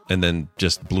gamers and then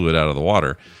just blew it out of the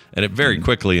water. And it very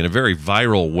quickly, in a very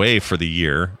viral way for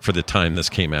the time this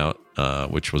came out,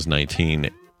 which was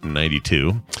 1992,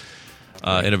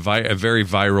 in a very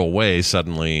viral way,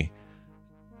 suddenly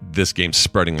this game's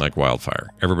spreading like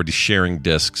wildfire. Everybody's sharing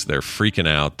discs. They're freaking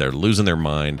out. They're losing their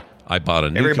mind. I bought a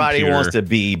new Everybody computer. wants to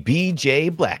be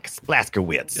BJ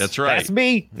Blazkowicz. That's right. That's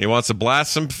me. He wants to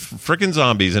blast some freaking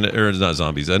zombies, or not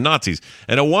zombies, Nazis.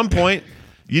 And at one point,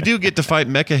 you do get to fight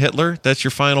Mecha Hitler. That's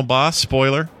your final boss.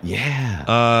 Spoiler.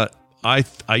 Yeah.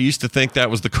 I used to think that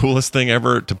was the coolest thing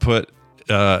ever, to put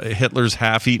Hitler's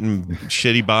half-eaten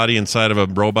shitty body inside of a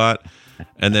robot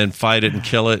and then fight it and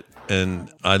kill it. And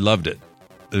I loved it.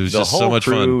 It was just so much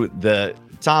fun. The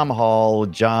Tom Hall,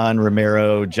 John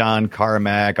Romero, John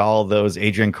Carmack, all those,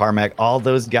 Adrian Carmack, all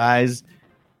those guys,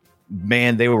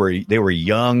 man, they were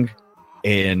young,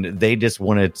 and they just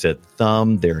wanted to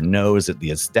thumb their nose at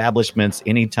the establishments.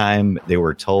 Anytime they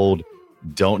were told,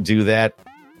 don't do that,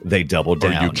 they doubled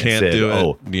down. Or you can't do it.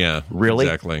 Oh, yeah, really?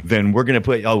 Exactly. Then we're going to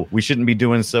put, we shouldn't be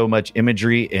doing so much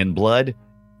imagery and blood.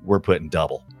 We're putting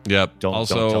double. Yep. Don't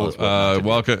tell us what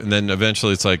welcome, and then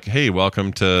eventually it's like, hey,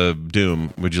 welcome to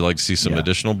Doom. Would you like to see some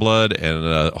additional blood and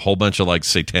a whole bunch of like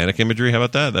satanic imagery? How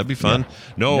about that? That'd be fun. Yeah.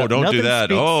 No, don't do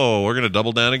that. We're going to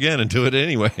double down again and do it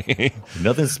anyway.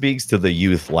 Nothing speaks to the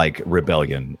youth like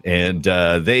rebellion, and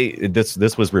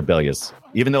this was rebellious.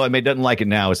 Even though it doesn't like it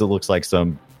now, as it looks like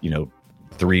some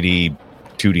 3D,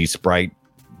 2D sprite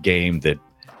game that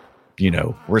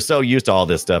we're so used to all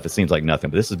this stuff, it seems like nothing.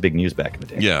 But this is big news back in the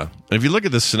day. Yeah. And if you look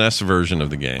at the SNES version of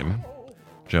the game,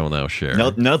 which I will now share.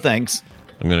 No thanks.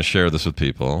 I'm going to share this with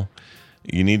people.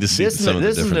 You need to see some of the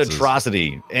differences. This is an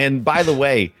atrocity. And by the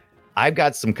way, I've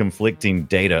got some conflicting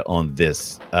data on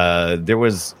this.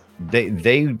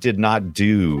 They did not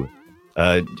do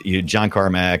John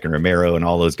Carmack and Romero and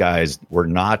all those guys were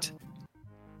not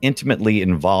intimately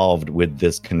involved with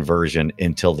this conversion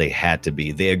until they had to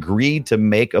be. They agreed to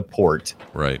make a port.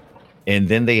 Right. And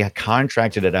then they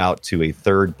contracted it out to a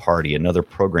third party, another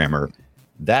programmer.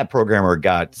 That programmer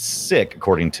got sick,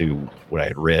 according to what I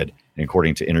had read, and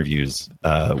according to interviews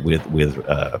with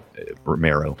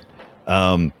Romero.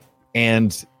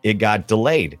 And it got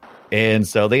delayed. And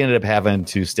so they ended up having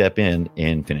to step in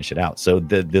and finish it out. So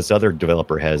this other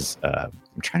developer has, I'm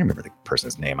trying to remember the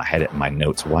person's name. I had it in my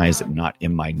notes. Why is it not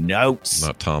in my notes?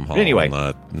 Not Tom Hall. But anyway.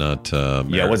 Not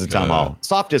yeah, it wasn't Tom Hall.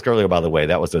 Soft Disk earlier, by the way.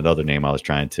 That was another name I was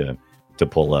trying to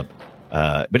pull up.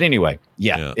 But anyway,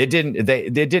 yeah. It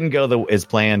didn't go as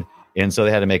planned. And so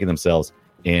they had to make it themselves.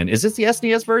 And is this the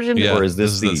SNES version? Yeah, or is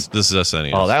this is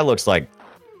SNES. Oh, that looks like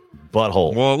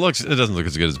butthole. Well, it doesn't look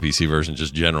as good as the PC version,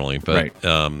 just generally, but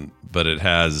but it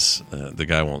has the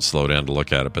guy won't slow down to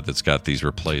look at it, but it's got these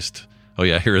replaced. Oh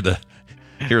yeah, here are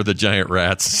the giant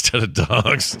rats instead of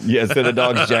dogs. Yeah, instead of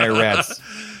dogs, giant rats.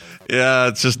 Yeah,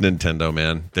 it's just Nintendo,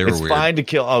 man. It's weird. Fine to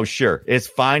kill. Oh, sure, it's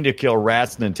fine to kill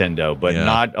rats, Nintendo, but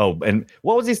not. Oh, and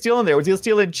what was he stealing there? Was he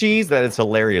stealing cheese? That is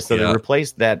hilarious. So they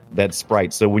replaced that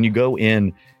sprite. So when you go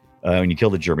in, when you kill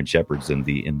the German Shepherds in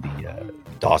the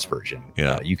DOS version,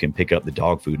 you can pick up the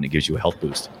dog food and it gives you a health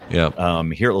boost. Yeah.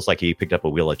 Here it looks like he picked up a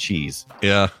wheel of cheese.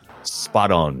 Yeah.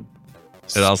 Spot on.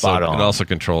 It also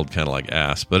controlled kind of like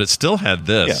ass, but it still had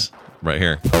this right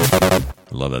here. I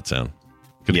love that sound.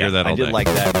 Could hear that all day. I did like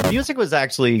that. The music was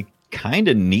actually kind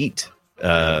of neat.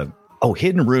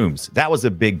 Hidden Rooms. That was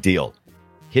a big deal.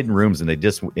 Hidden Rooms, and they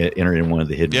just entered in one of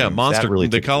the hidden rooms. Yeah, Monster. Really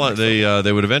they call it.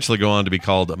 They would eventually go on to be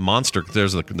called Monster.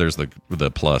 There's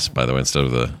the plus, by the way, instead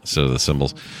of the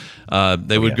symbols.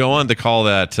 They would go on to call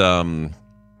that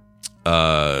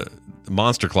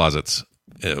Monster Closets,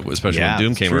 especially when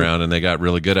Doom came around, and they got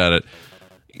really good at it.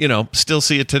 Still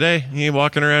see it today. You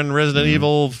walking around in Resident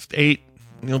Evil 8.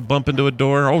 Bump into a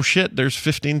door. Oh shit! There's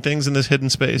 15 things in this hidden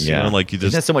space. Yeah, you just.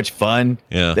 Isn't that so much fun?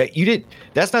 Yeah, that you did.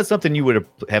 That's not something you would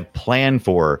have planned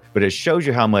for, but it shows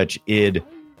you how much id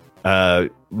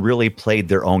really played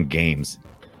their own games,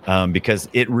 because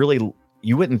it really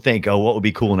you wouldn't think, oh, what would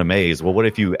be cool in a maze? Well, what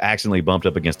if you accidentally bumped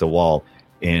up against a wall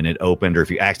and it opened, or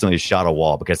if you accidentally shot a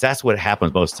wall? Because that's what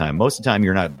happens most of the time. Most of the time,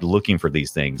 you're not looking for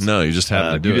these things. No, you just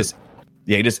happen to do it.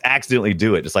 Yeah, you just accidentally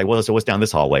do it. It's like, well, so what's down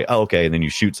this hallway? Oh, okay. And then you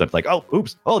shoot something like, oh,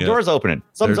 oops. Oh, the door's opening.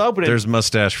 Something's opening. There's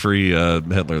mustache-free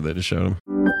Hitler they just showed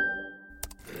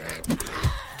him.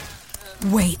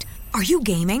 Wait, are you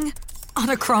gaming?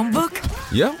 On a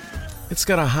Chromebook? Yep. It's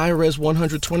got a high-res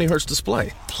 120Hz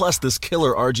display, plus this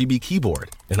killer RGB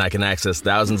keyboard. And I can access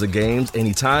thousands of games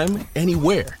anytime,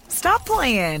 anywhere. Stop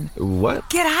playing. What?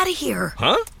 Get out of here.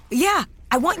 Huh? Yeah,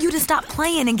 I want you to stop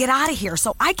playing and get out of here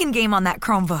so I can game on that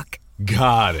Chromebook.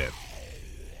 Got it.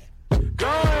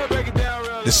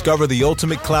 Discover the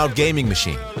ultimate cloud gaming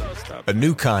machine. A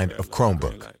new kind of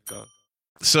Chromebook.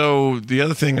 So the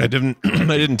other thing I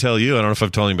didn't tell you, I don't know if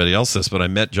I've told anybody else this, but I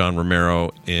met John Romero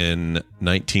in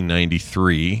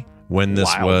 1993 when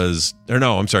this was, or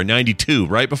no, I'm sorry, 92,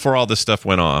 right before all this stuff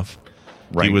went off.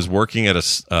 Right. He was working at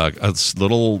a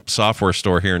little software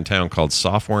store here in town called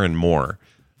Software and More.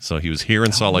 So he was here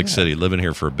in Salt Lake City, living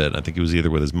here for a bit. I think he was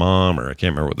either with his mom or I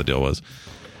can't remember what the deal was.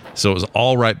 So it was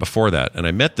all right before that. And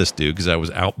I met this dude because I was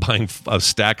out buying a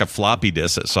stack of floppy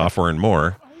disks at Software and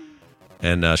More,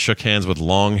 and shook hands with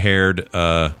long-haired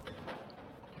John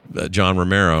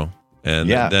Romero. And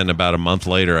then about a month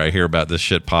later, I hear about this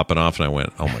shit popping off, and I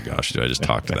went, oh my gosh, dude, I just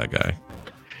talked to that guy.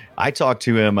 I talked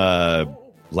to him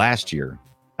last year.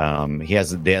 He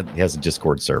has a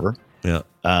Discord server. Yeah.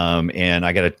 And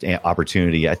I got an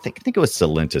opportunity. I think it was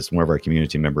Salentis, one of our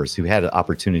community members, who had an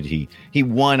opportunity. He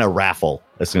won a raffle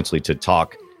essentially to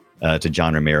talk to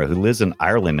John Romero, who lives in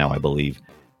Ireland now, I believe.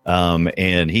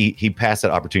 And he passed that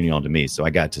opportunity on to me, so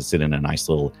I got to sit in a nice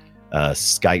little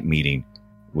Skype meeting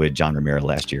with John Romero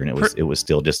last year, and it was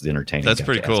still just as entertaining. That's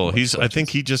pretty cool. I think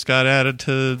he just got added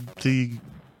to the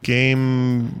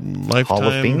Game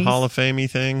Lifetime Hall of Fame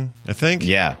thing. I think.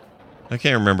 Yeah. I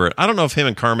can't remember it. I don't know if him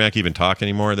and Carmack even talk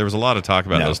anymore. There was a lot of talk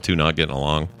about those two not getting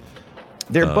along.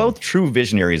 They're both true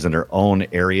visionaries in their own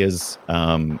areas.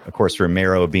 Of course,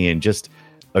 Romero being just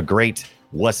a great,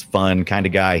 what's fun kind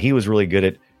of guy. He was really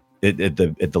good at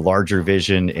the larger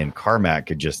vision, and Carmack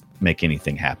could just make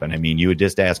anything happen. I mean, you would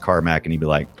just ask Carmack, and he'd be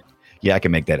like, yeah, I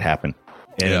can make that happen.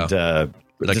 And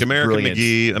like just American brilliance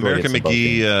in both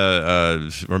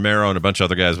games. Romero, and a bunch of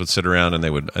other guys would sit around and they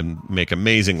would make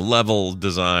amazing level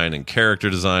design and character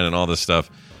design and all this stuff.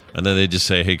 And then they just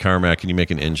say, "Hey, Carmack, can you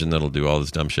make an engine that'll do all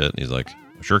this dumb shit?" And he's like,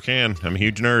 "Sure can. I'm a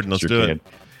huge nerd, and let's do it."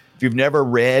 If you've never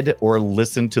read or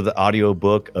listened to the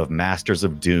audiobook of Masters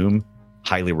of Doom,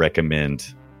 highly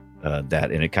recommend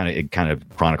that. And it kind of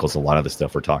chronicles a lot of the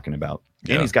stuff we're talking about.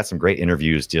 And he's got some great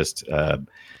interviews. Just the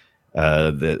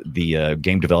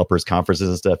game developers conferences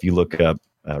and stuff. You look up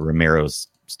Romero's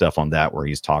stuff on that, where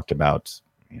he's talked about,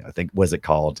 I think, was it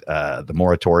called the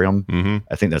moratorium? Mm-hmm.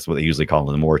 I think that's what they usually call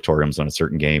them, the moratoriums on a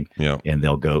certain game. Yeah, and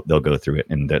they'll go through it,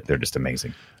 and they're just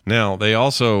amazing. Now they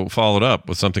also followed up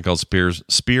with something called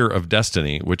Spear of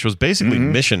Destiny, which was basically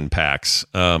mission packs,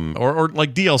 or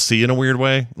like DLC in a weird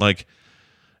way. Like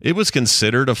it was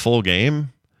considered a full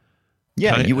game.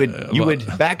 Yeah, you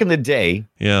would back in the day.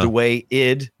 Yeah. The way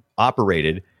id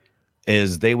operated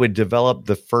is they would develop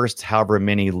the first however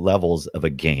many levels of a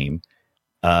game,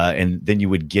 and then you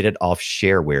would get it off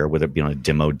shareware, whether it be on a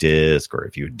demo disc or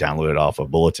if you would download it off a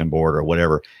bulletin board or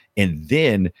whatever, and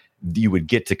then you would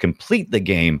get to complete the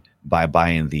game by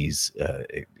buying these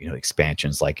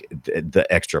expansions, like the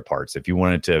extra parts. If you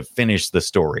wanted to finish the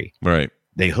story, right,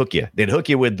 they'd hook you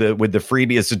with the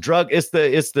freebie.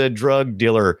 It's the drug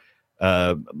dealer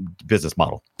business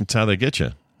model. It's how they get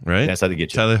you. Right, that's how they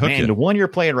get you. That's how they hook you. The one you're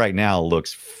playing right now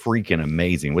looks freaking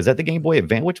amazing. Was that the Game Boy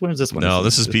Advance? Which one is this one? No,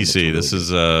 this is PC. This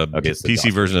is a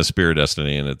PC version of Spear of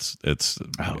Destiny, and it's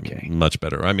much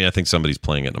better. I mean, I think somebody's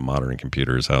playing it in a modern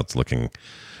computer is how it's looking.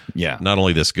 Yeah, not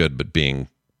only this good, but being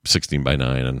 16:9,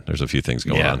 and there's a few things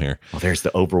going on here. Well, there's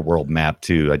the overworld map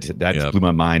too. That blew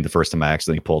my mind the first time I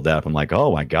accidentally pulled that up. I'm like,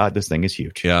 oh my god, this thing is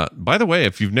huge. Yeah. By the way,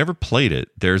 if you've never played it,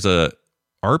 there's a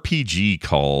RPG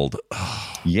called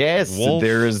there's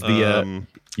the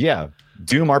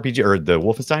Doom RPG or the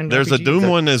Wolfenstein. There's RPG? a Doom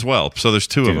one as well. So there's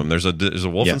two of them. There's a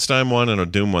Wolfenstein one and a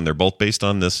Doom one. They're both based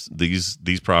on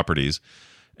these properties,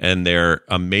 and they're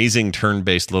amazing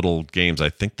turn-based little games.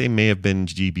 I think they may have been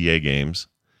GBA games.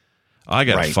 I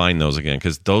gotta find those again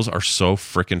because those are so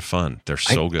freaking fun. They're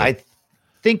so good. I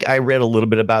think I read a little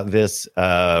bit about this.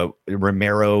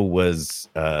 Romero was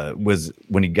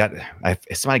when he got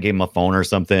somebody gave him a phone or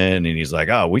something, and he's like,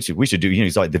 "Oh, we should do."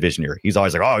 He's like the visionary. He's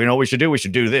always like, "Oh, what we should do? We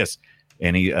should do this."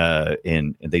 And he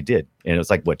and they did, and it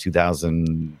was like what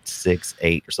 2006,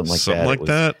 8 or something like that. Something like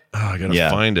that. Oh, I gotta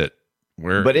find it.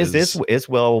 Where? But is this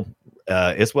well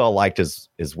liked as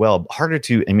well? Harder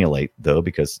to emulate though,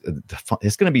 because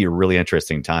it's going to be a really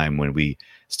interesting time when we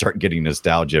start getting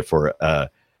nostalgia for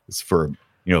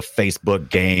Facebook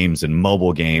games and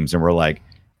mobile games, and we're like,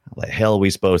 how the hell are we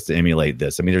supposed to emulate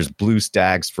this? I mean, there's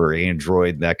BlueStacks for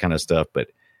Android, that kind of stuff,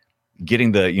 but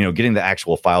getting the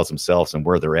actual files themselves and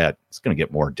where they're at, it's going to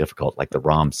get more difficult. Like the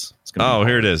ROMs.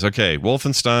 Here it is. Okay,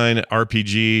 Wolfenstein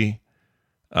RPG,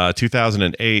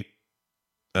 2008,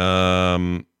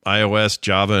 iOS,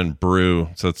 Java, and Brew.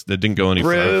 So it didn't go any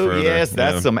further. Yes,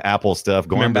 that's some Apple stuff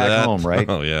going back home, right?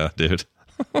 Oh yeah, dude.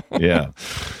 Yeah.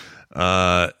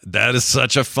 That is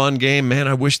such a fun game, man.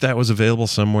 I wish that was available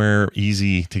somewhere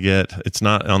easy to get. It's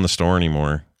not on the store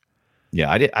anymore. Yeah,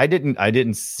 I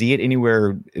didn't see it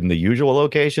anywhere in the usual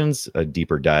locations. A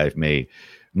deeper dive may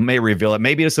reveal it.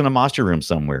 Maybe it's in a monster room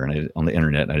somewhere on the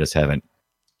internet, and I just haven't.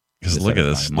 Because look at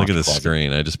this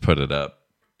screen. I just put it up.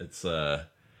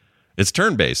 It's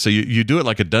turn based, so you do it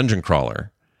like a dungeon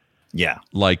crawler. Yeah,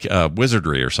 like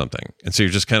wizardry or something, and so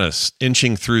you're just kind of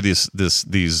inching through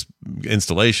these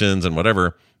installations and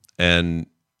whatever, and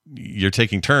you're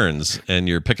taking turns and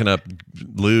you're picking up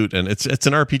loot, and it's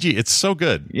an RPG. It's so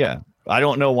good. Yeah, I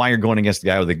don't know why you're going against the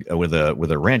guy with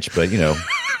a wrench, but a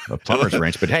plumber's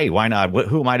wrench. But hey, why not?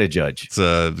 Who am I to judge? It's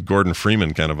a Gordon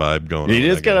Freeman kind of vibe going on. It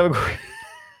is kind of.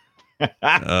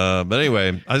 But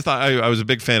anyway, I thought I was a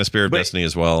big fan of Spear of Destiny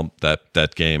as well.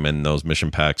 That game and those mission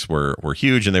packs were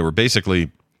huge, and they were basically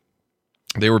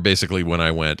when I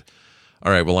went,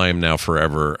 all right, well, I am now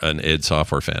forever an id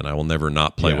Software fan. I will never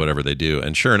not play whatever they do.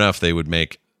 And sure enough, they would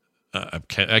make. I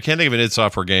can't think of an id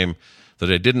Software game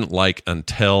that I didn't like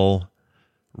until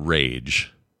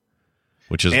Rage,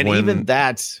 which is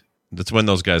that's when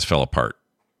those guys fell apart.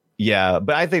 Yeah,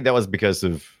 but I think that was because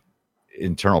of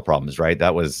internal problems, right?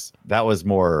 That was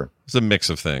more. It's a mix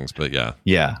of things, but yeah.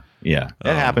 It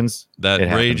happens.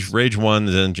 Rage 1,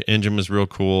 the engine was real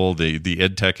cool. The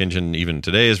EdTech engine even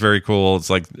today is very cool. It's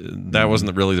like that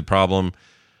wasn't really the problem.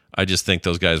 I just think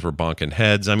those guys were bonking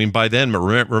heads. I mean, by then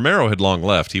Romero had long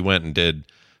left. He went and did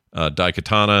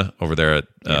Daikatana over there at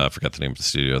I forgot the name of the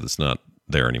studio that's not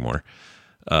there anymore.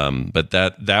 But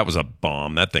that was a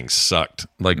bomb. That thing sucked.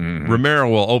 Like Romero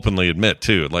will openly admit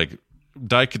too. Like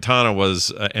Daikatana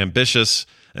was ambitious,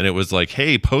 and it was like,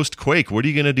 hey, post Quake, what are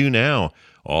you going to do now?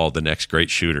 Oh, the next great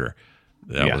shooter.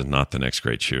 That was not the next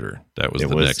great shooter. That was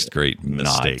next great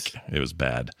mistake. It was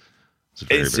bad.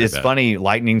 It's funny.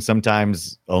 Lightning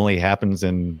sometimes only happens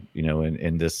in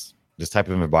this type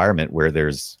of environment where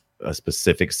there's a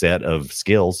specific set of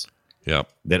skills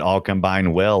that all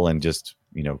combine well, and just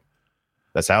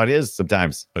that's how it is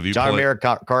sometimes. John Mayer,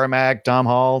 Carmack, Tom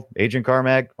Hall, Adrian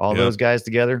Carmack, all those guys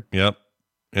together. Yep.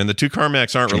 And the two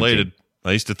Carmacks aren't related.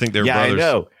 I used to think they were brothers. I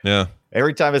know. Yeah.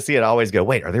 Every time I see it, I always go,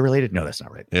 wait, are they related? No, that's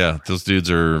not right. Yeah, those dudes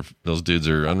are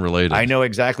unrelated. I know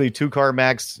exactly two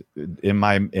Carmacks in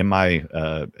my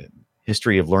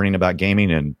history of learning about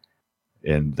gaming,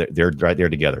 and they're right there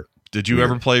together. Did you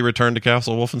ever play Return to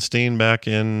Castle Wolfenstein back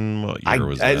in what year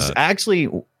was that? It's actually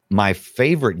my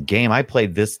favorite game. I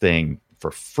played this thing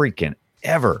for freaking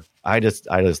ever. I just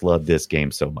love this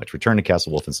game so much. Return to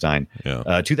Castle Wolfenstein.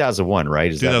 2001,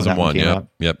 right? Is 2001, that when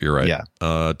Yep, you're right. Yeah.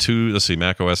 Let's see,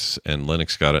 Mac OS and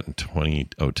Linux got it in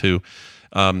 2002.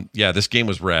 This game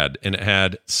was rad, and it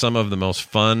had some of the most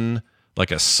fun, like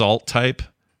assault type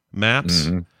maps.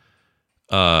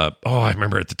 I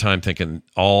remember at the time thinking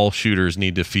all shooters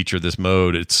need to feature this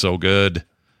mode. It's so good.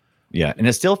 Yeah, and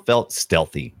it still felt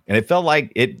stealthy, and it felt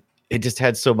like it just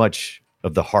had so much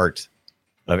of the heart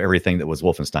of everything that was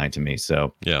Wolfenstein to me.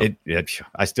 So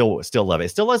I still love it. It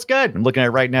still looks good. I'm looking at it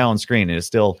right now on screen, and it's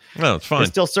still it's fine.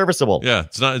 It's still serviceable. Yeah,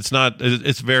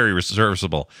 it's very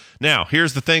serviceable. Now,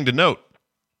 here's the thing to note.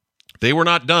 They were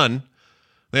not done.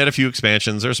 They had a few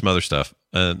expansions. There's some other stuff,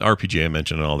 RPG I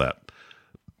mentioned and all that.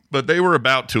 But they were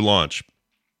about to launch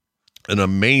an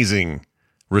amazing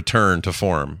return to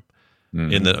form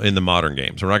in the modern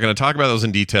games. We're not going to talk about those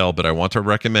in detail, but I want to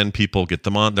recommend people get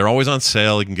them on. They're always on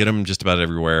sale. You can get them just about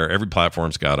everywhere. Every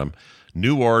platform's got them.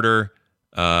 New Order.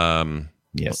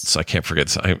 Yes. I can't forget.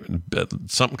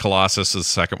 Something Colossus is the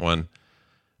second one.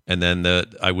 And then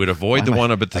I would avoid the one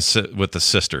with the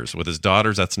sisters. With his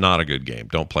daughters, that's not a good game.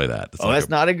 Don't play that. That's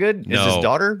not a good? No, is his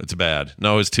daughter? It's bad.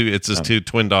 No, it's his two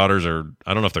twin daughters, or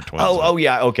I don't know if they're twins. Oh,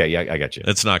 yeah. Okay, yeah, I got you.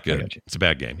 It's not good. It's a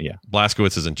bad game. Yeah.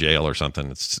 Blazkowicz is in jail or something.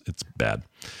 It's bad.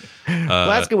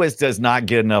 Blazkowicz does not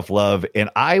get enough love, and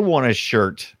I want a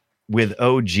shirt with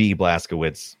OG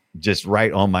Blazkowicz just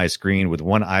right on my screen with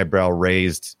one eyebrow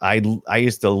raised. I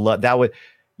used to love that.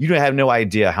 You have no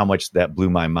idea how much that blew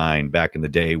my mind back in the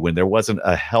day when there wasn't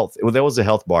there was a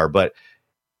health bar, but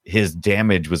his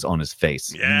damage was on his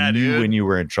face. Yeah, you knew dude. when you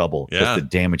were in trouble because the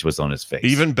damage was on his face.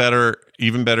 Even better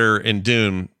in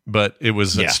Doom, but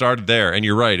it started there. And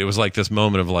you're right. It was like this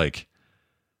moment of like,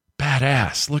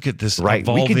 badass. Look at this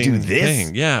evolving we can do this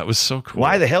thing. Yeah, it was so cool.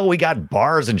 Why the hell we got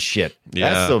bars and shit?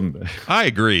 Yeah, I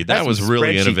agree. That was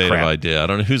really innovative crap. idea. I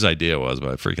don't know whose idea it was, but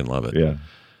I freaking love it. Yeah.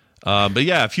 But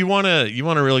yeah, if you want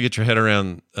to really get your head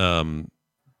around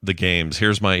the games,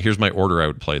 here's my order I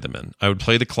would play them in. I would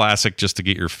play the classic just to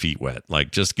get your feet wet. Like,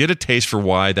 just get a taste for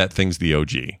why that thing's the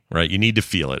OG, right? You need to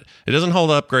feel it. It doesn't hold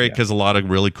up great because a lot of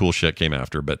really cool shit came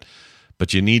after, but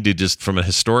you need to just, from a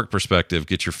historic perspective,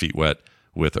 get your feet wet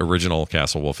with original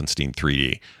Castle Wolfenstein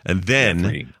 3D. And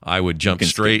then I would jump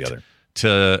straight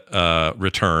to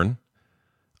Return.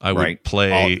 I would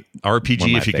play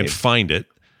RPG if you can find it.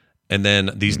 And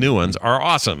then these new ones are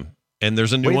awesome. And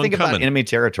there's a new one coming. What do you think about Enemy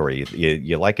Territory?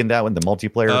 You liking that one, the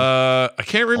multiplayer? I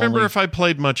can't remember if I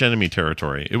played much Enemy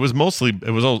Territory. It was all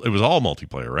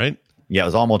multiplayer, right? Yeah, it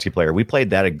was all multiplayer. We played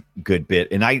that a good bit,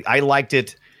 and I liked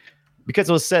it because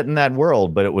it was set in that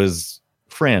world, but it was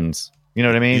friends. You know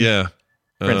what I mean? Yeah,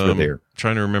 friends were there.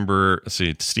 Trying to remember. Let's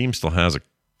see, Steam still has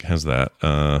that.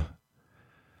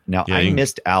 Now I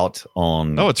missed out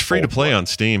on. Oh, it's free to play on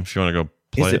Steam if you want to go.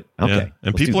 Play it. Okay. Yeah.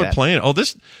 And people are playing it. Oh,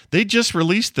 they just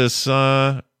released this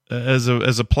as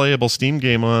a playable Steam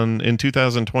game in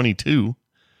 2022.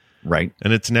 Right.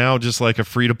 And it's now just like a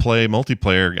free to play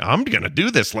multiplayer. I'm going to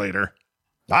do this later.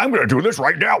 I'm going to do this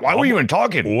right now. Why are we even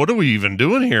talking? What are we even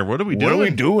doing here? What are we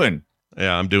doing?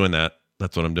 Yeah, I'm doing that.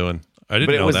 That's what I'm doing. I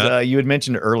didn't know that. You had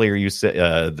mentioned earlier, you said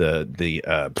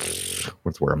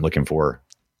what's the word I'm looking for?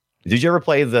 Did you ever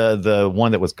play the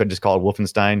one that was just called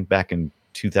Wolfenstein back in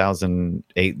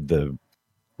 2008, the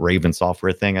Raven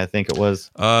Software thing, I think it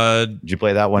was? Did you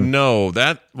play that one? No,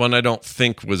 that one I don't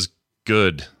think was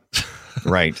good.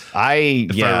 Right. I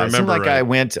remember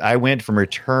right. I went from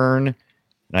Return and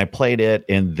I played it,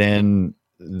 and then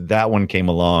that one came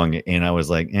along and I was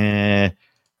like, I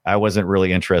wasn't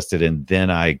really interested, and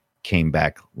then I came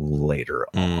back later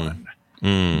on.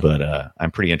 But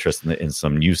I'm pretty interested in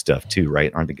some new stuff too,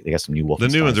 right? Aren't they got some new Wolfenstein? The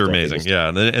new ones are stuff. amazing, yeah.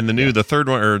 And the third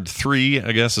one, or 3,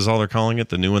 I guess is all they're calling it.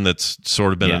 The new one that's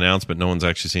sort of been announced, but no one's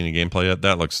actually seen any gameplay yet.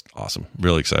 That looks awesome.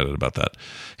 Really excited about that.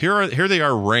 Here they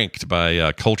are ranked by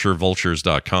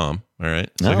culturevultures.com. All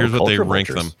right, so here's what they rank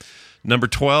them. Number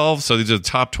 12. So these are the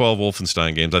top 12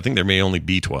 Wolfenstein games. I think there may only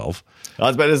be 12. I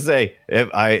was about to say, if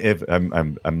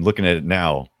I'm looking at it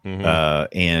now,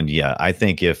 and yeah, I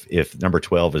think if number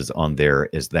 12 is on there,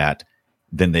 is that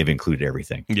then they've included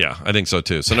everything. Yeah, I think so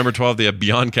too. So number 12, they have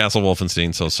Beyond Castle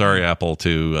Wolfenstein. So sorry, Apple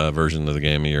 2 version of the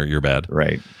game, you're bad.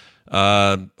 Right.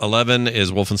 11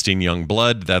 is Wolfenstein Young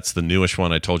Blood. That's the newest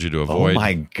one I told you to avoid. Oh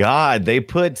my God, they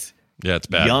put it's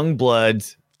bad. Young Blood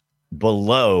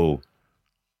below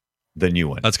the new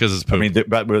one. That's because it's poop. I mean,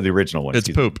 the original one. It's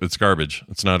poop. It's garbage.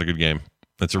 It's not a good game.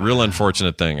 It's a real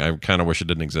unfortunate thing. I kind of wish it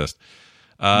didn't exist.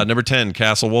 Number 10,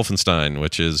 Castle Wolfenstein,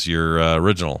 which is your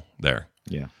original there.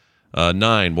 Yeah.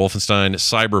 9, Wolfenstein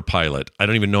Cyber Pilot. I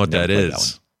don't even know what that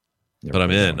is, but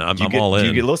I'm in. I'm all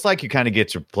in. It looks like you kind of get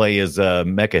to play as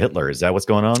Mecha Hitler. Is that what's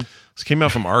going on? This came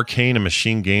out from Arcane and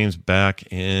Machine Games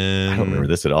back in... I don't remember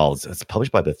this at all. It's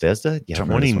published by Bethesda? Yeah,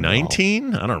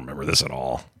 2019? I don't remember this at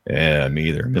all. Yeah, me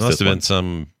either. It must have been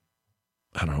some...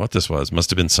 I don't know what this was. Must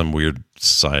have been some weird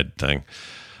side thing.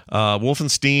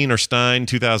 Wolfenstein or Stein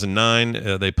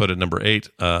 2009. They put it number 8.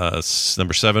 Number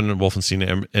 7,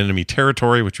 Wolfenstein Enemy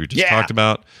Territory, which we just talked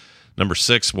about. Number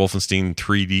 6, Wolfenstein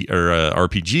 3D or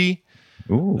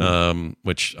RPG.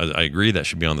 Which I agree that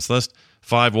should be on this list.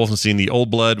 5, Wolfenstein The Old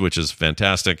Blood, which is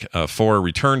fantastic. 4,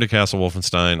 Return to Castle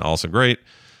Wolfenstein, also great.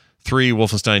 3,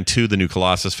 Wolfenstein 2, The New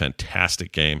Colossus,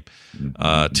 fantastic game. 2,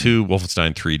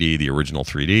 Wolfenstein 3D, the original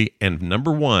 3D. And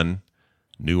number 1,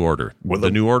 New Order.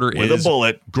 New Order is a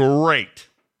bullet. Great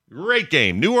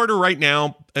game. New Order right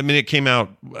now. I mean, it came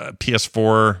out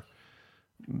PS4,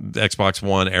 Xbox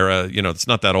One era. It's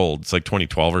not that old. It's like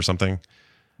 2012 or something.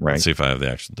 Right. Let's see if I have the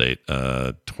actual date.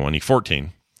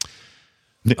 2014.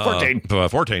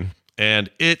 14.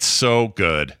 And it's so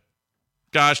good.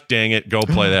 Gosh dang it. Go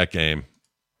play that game.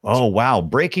 Oh, wow.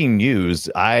 Breaking news.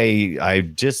 I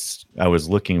was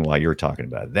looking while you were talking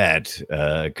about that,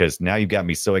 because now you've got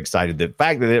me so excited. The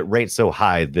fact that it rates so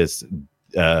high, this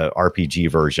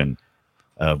RPG version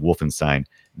of Wolfenstein,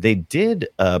 they did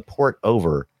port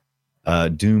over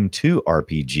Doom 2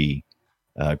 RPG,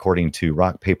 according to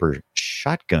Rock Paper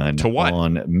Shotgun. To what?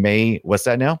 On May. What's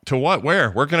that now? To what?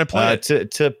 Where can I play it?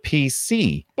 To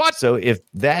PC. What? So if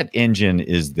that engine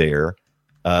is there,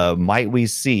 might we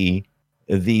see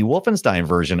the Wolfenstein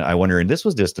version? I wonder. And this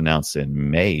was just announced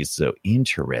in May, so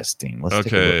interesting. Let's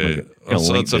take a look.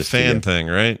 So it's a fan thing,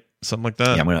 right? Something like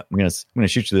that. Yeah, I'm gonna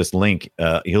shoot you this link.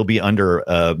 He'll be under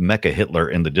Mecha Hitler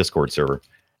in the Discord server.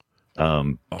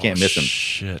 Can't miss him.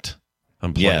 Shit.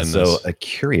 I'm playing this. So a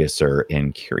Curiouser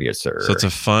and Curiouser. So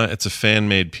it's a fan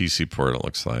made PC port. It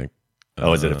looks like.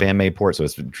 Is it a fan made port? So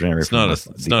it's generated.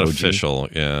 It's not official.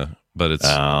 Yeah. But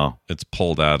it's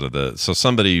pulled out of the, so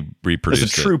somebody reproduced it.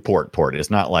 It's a true port. It's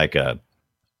not like a,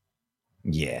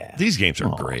 These games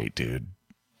are great, dude.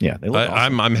 Yeah, they look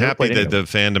awesome. I'm happy that the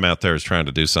fandom out there is trying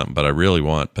to do something, but I really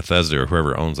want Bethesda or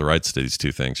whoever owns the rights to these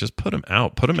two things, just put them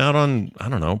out. Put them out on, I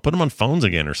don't know, put them on phones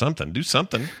again or something. Do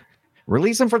something.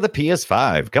 Release them for the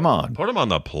PS5. Come on. Put them on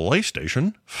the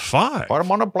PlayStation 5. Put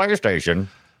them on the PlayStation.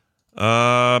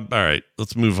 All right,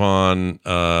 let's move on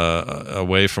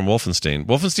away from Wolfenstein.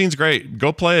 Wolfenstein's great.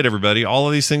 Go play it, everybody. All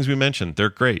of these things we mentioned, they're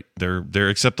great. They're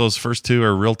except those first two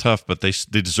are real tough, but they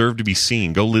deserve to be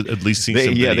seen. Go at least see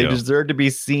some video. They deserve to be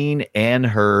seen and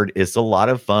heard. It's a lot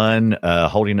of fun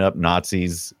holding up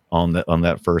Nazis on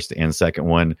that first and second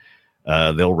one.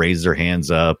 They'll raise their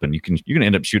hands up, and you can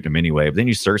end up shooting them anyway. But then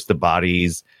you search the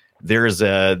bodies. There's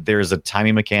a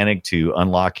timing mechanic to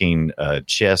unlocking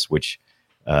chests, which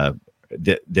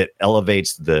that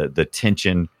elevates the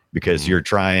tension, because you're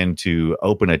trying to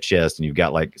open a chest and you've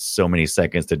got like so many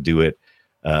seconds to do it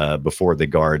before the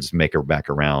guards make her back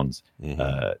around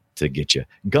to get you.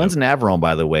 Guns and Navarone,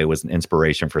 by the way, was an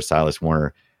inspiration for Silas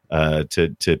Warner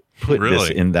to put this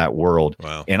in that world.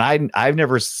 Wow. And I've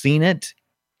never seen it.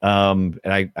 And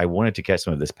I wanted to catch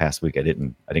some of this past week. I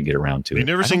didn't get around to it. You've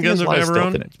never seen Guns of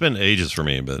Navarone? It's been ages for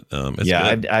me, but it's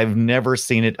good. I've never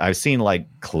seen it. I've seen like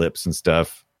clips and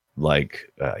stuff. Like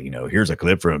here's a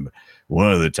clip from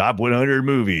one of the top 100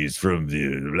 movies from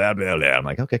the blah blah blah. I'm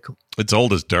like, okay, cool. It's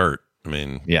old as dirt. I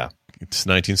mean, yeah, it's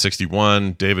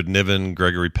 1961. David Niven,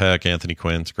 Gregory Peck, Anthony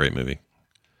Quinn. It's a great movie. You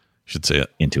should see it.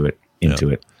 Into it.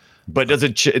 But does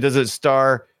it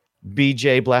star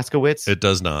B.J. Blazkowicz? It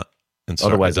does not.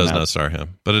 Otherwise, it does not star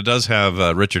him, but it does have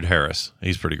Richard Harris.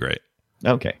 He's pretty great.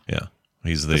 Okay. Yeah.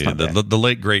 He's the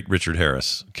late great Richard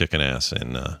Harris kicking ass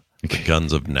in the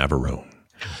Guns of Navarone.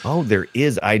 Oh, there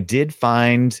is. I did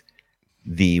find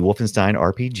the Wolfenstein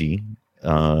RPG,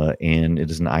 and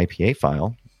it is an IPA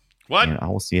file. What? And I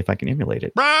will see if I can emulate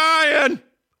it. Brian!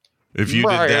 If you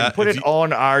did that, put it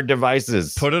on our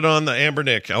devices. Put it on the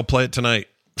Ambernick. I'll play it tonight.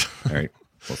 All right.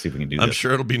 We'll see if we can do this. I'm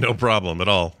sure it'll be no problem at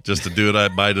all. Just to do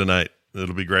it by tonight.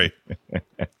 It'll be great.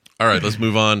 All right, let's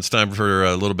move on. It's time for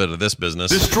a little bit of this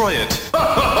business. Destroy it.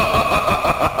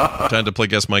 Time to play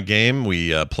Guess My Game.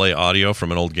 We play audio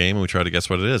from an old game, and we try to guess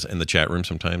what it is. And the chat room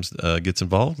sometimes gets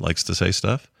involved, likes to say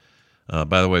stuff.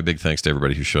 By the way, big thanks to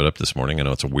everybody who showed up this morning. I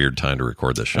know it's a weird time to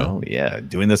record this show. Oh, yeah.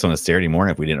 Doing this on a Saturday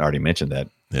morning if we didn't already mention that.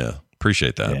 Yeah,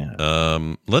 appreciate that.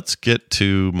 Yeah. Let's get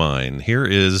to mine. Here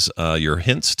is your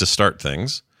hints to start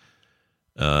things.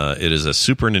 It is a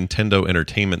Super Nintendo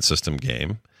Entertainment System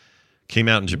game. Came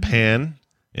out in Japan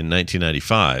in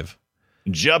 1995.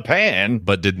 Japan?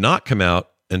 But did not come out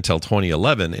until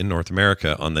 2011 in North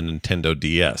America on the Nintendo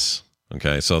DS.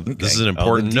 Okay, so this is an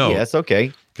important note. Yes,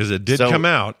 okay. Because it did come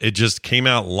out. It just came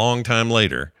out a long time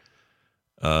later.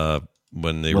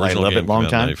 When the original game came out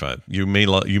in 95. You may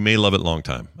love it long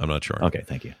time. I'm not sure. Okay,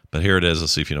 thank you. But here it is.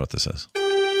 Let's see if you know what this is.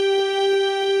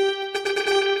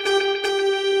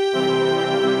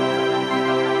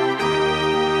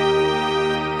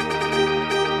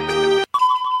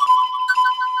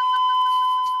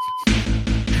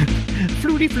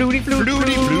 Flutie, flutie, flute.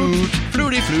 Flutie, flute.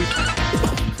 Flutie, flute.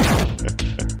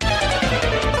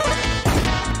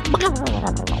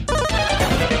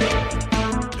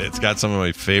 It's got some of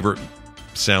my favorite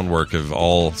sound work of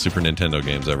all Super Nintendo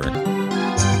games ever.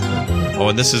 Oh,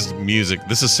 and this is music.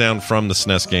 This is sound from the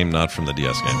SNES game, not from the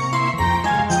DS game.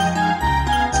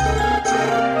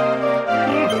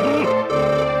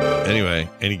 Anyway,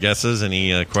 any guesses?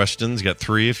 Any questions? You got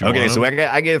 3 if you want. Okay, so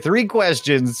I get 3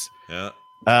 questions. Yeah.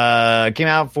 Came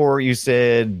out for, you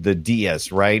said, the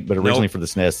DS, right? But originally for the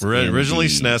SNES. Originally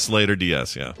SNES, later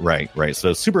DS, yeah. Right.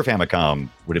 So Super Famicom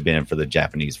would have been for the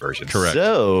Japanese version. Correct.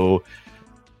 So,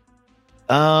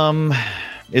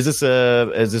 is this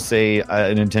a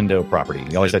Nintendo property?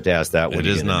 You always have to ask that when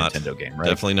you get a Nintendo game, right?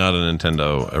 Definitely not a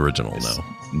Nintendo original, no.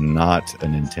 Not a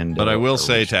Nintendo. But I will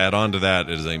say, to add on to that,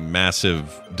 it is a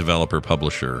massive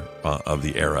developer-publisher of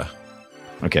the era.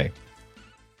 Okay.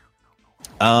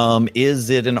 Is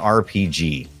it an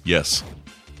RPG? Yes.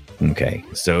 Okay.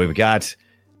 So we've got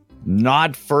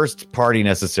not first party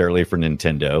necessarily for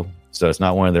Nintendo. So it's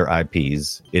not one of their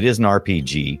IPs. It is an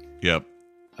RPG. Yep.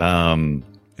 And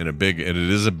it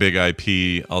is a big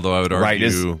IP, although I would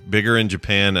argue bigger in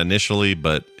Japan initially,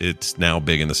 but it's now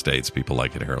big in the States. People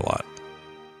like it here a lot.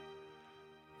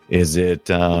 Is it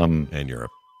and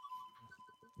Europe.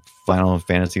 Final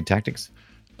Fantasy Tactics?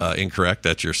 Incorrect.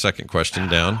 That's your second question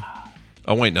down.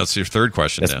 Oh wait, no, it's your third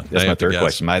question down. That's my third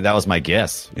question. That was my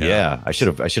guess. Yeah. I should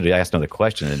have asked another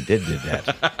question and did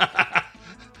that.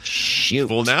 Shoot.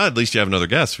 Well, now at least you have another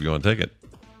guess if you want to take it.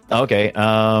 Okay.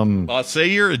 Well, say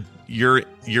you're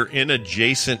in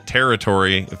adjacent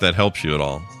territory, if that helps you at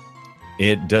all.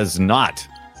 It does not.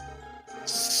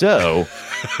 So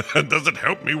does it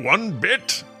help me one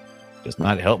bit? Does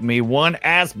not help me one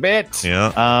ass bit. Yeah.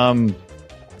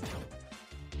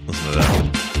 Listen to that.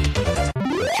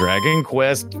 Dragon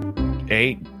Quest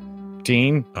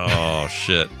 18. Oh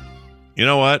shit! You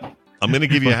know what? I'm going to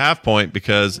give you a half point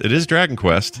because it is Dragon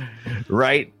Quest.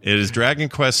 Right. It is Dragon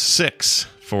Quest 6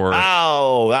 for.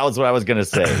 Oh, that was what I was going to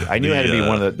say. I knew it had to be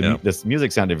one of the. This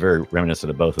music sounded very reminiscent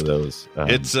of both of those.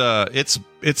 It's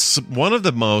one of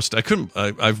the most. I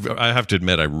have to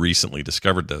admit, I recently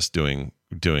discovered this doing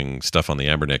stuff on the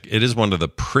Ambernick. It is one of the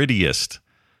prettiest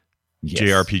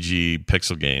JRPG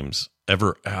pixel games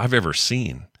I've ever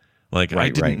seen. Like, I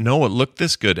didn't know it looked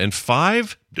this good. And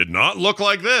 5 did not look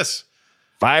like this.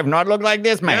 5 not look like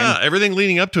this, man. Yeah, everything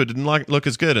leading up to it didn't look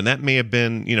as good. And that may have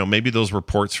been, maybe those were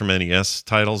ports from NES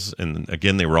titles. And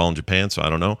again, they were all in Japan, so I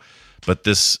don't know. But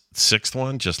this 6th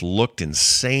one just looked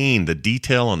insane. The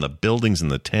detail on the buildings and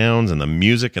the towns and the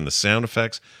music and the sound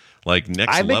effects, like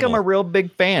next level. I think I'm a real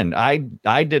big fan. I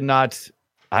had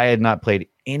not played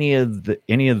any of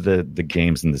the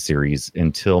games in the series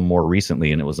until more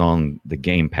recently, and it was on the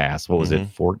Game Pass. What was it?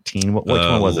 14? Which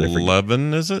one was it?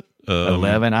 11? Is it?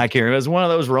 11. I can't remember. It was one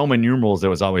of those Roman numerals that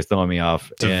was always throwing me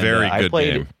off. It's a very good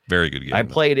game. Very good game. I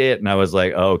played it, and I was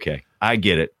like, oh, okay, I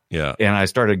get it. Yeah. And I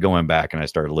started going back, and I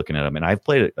started looking at them, and I've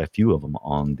played a few of them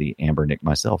on the Ambernick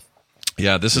myself.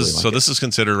 Yeah, this is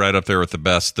considered right up there with the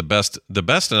best. The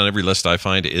best on every list I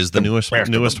find is the newest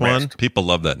one. People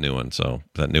love that new one. So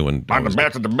that new one. I'm the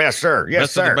best of the best, sir. Yes,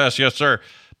 best sir. Of the best, yes, sir.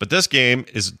 But this game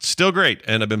is still great,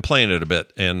 and I've been playing it a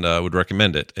bit, and would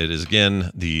recommend it. It is,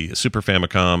 again, the Super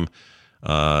Famicom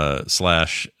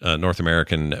 / North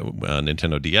American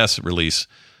Nintendo DS release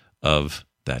of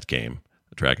that game,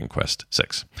 Dragon Quest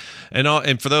VI.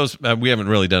 And for those, we haven't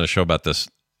really done a show about this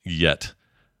yet.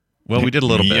 Well, we did a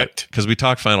little bit, because we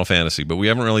talked Final Fantasy, but we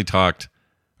haven't really talked,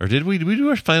 or did we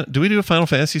do a Final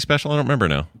Fantasy special? I don't remember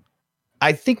now.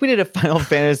 I think we did a Final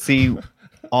Fantasy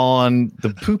on the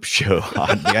Poop Show.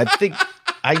 I think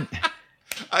I don't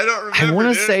remember. I want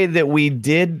to say that we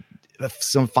did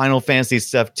some Final Fantasy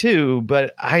stuff too,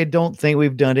 but I don't think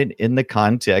we've done it in the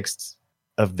context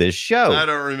of this show. I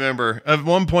don't remember. At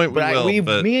one point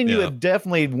me and you have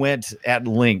definitely went at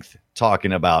length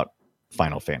talking about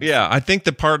Final Fantasy. Yeah, I think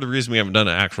the part of the reason we haven't done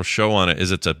an actual show on it is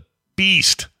it's a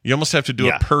beast. You almost have to do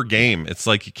it per game. It's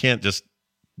like you can't just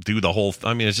do the whole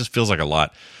it just feels like a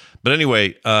lot. But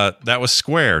anyway, that was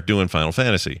Square doing Final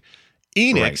Fantasy.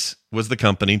 Enix was the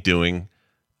company doing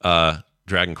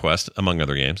Dragon Quest, among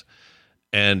other games.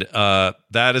 And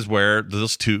that is where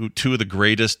those two of the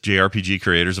greatest JRPG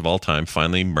creators of all time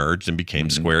finally merged and became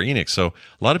Square Enix. So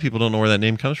a lot of people don't know where that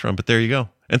name comes from, but there you go.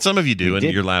 And some of you do,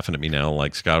 you're laughing at me now,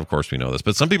 like, Scott, of course we know this,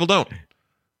 but some people don't.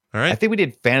 All right. I think we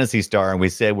did Phantasy Star, and we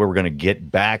said we were going to get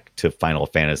back to Final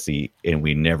Fantasy, and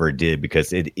we never did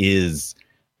because it is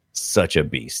such a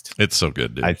beast. It's so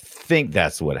good, dude. I think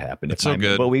that's what happened. It's so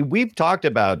good. But we've talked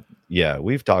about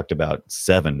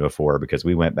 7 before, because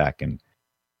we went back and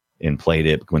played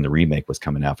it when the remake was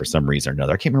coming out for some reason or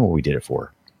another. I can't remember what we did it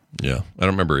for. Yeah, I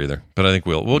don't remember either, but I think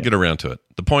we'll get around to it.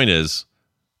 The point is,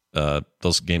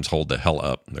 those games hold the hell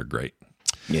up. They're great.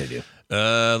 Yeah, they do.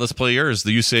 Let's play yours.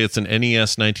 You say it's an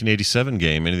NES 1987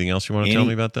 game. Anything else you want to tell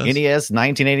me about this? NES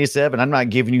 1987. I'm not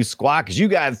giving you squat because you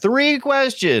got 3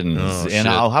 questions.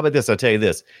 How about this? I'll tell you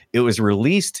this. It was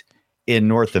released in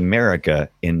North America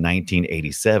in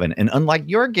 1987. And unlike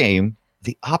your game,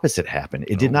 the opposite happened.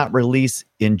 It did not release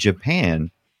in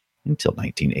Japan until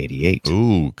 1988.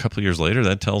 Ooh, a couple of years later?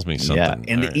 That tells me something.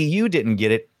 Yeah, and the EU didn't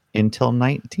get it until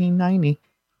 1990.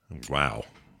 Wow.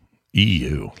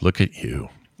 EU. Look at you.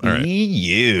 All right.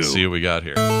 EU. Let's see what we got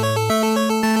here. It's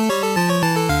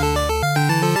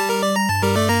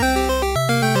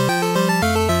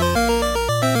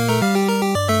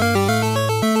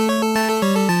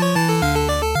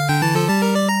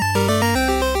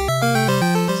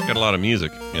got a lot of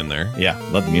music in there. Yeah,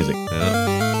 love the music. Yeah.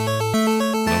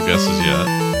 No guesses yet.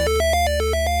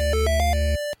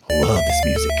 Love this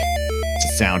music.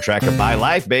 It's a soundtrack of my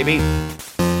life, baby.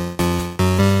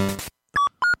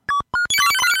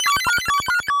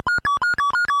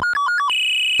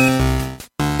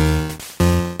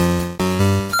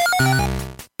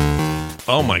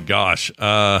 Oh my gosh.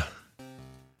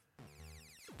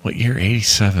 What year?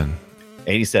 87.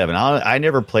 87. I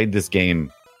never played this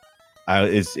game.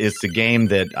 It's a game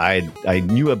that I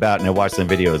knew about and I watched some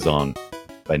videos on,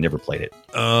 but I never played it.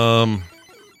 Gosh,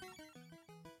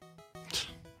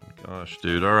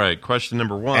 dude. All right. Question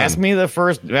number 1. Ask me the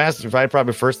first.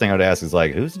 Probably first thing I would ask is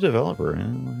like, who's the developer?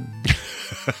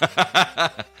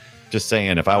 Just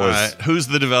saying, if I was, right. Who's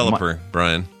the developer,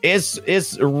 Brian?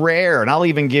 It's Rare, and I'll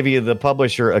even give you the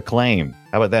publisher Acclaim.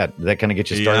 How about that? Does that kind of get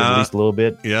you started at least a little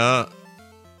bit? Yeah.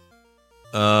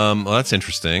 Well, that's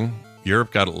interesting.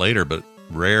 Europe got it later, but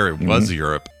Rare, it was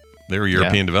Europe. They were a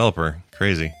European developer.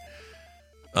 Crazy.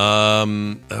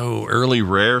 Early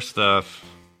Rare stuff.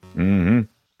 Mm-hmm.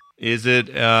 Is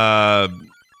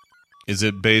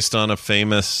it based on a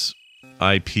famous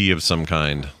IP of some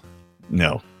kind?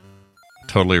 No.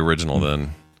 Totally original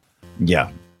then. Yeah.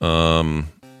 At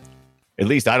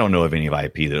least I don't know of any of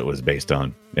IP that it was based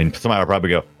on. And somebody will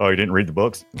probably go, "Oh, you didn't read the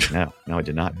books?" No, I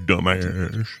did not.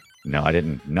 Dumbass. No, I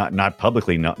didn't. Not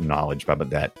publicly knowledge about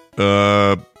that.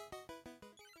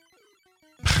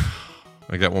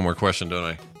 I got one more question, don't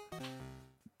I?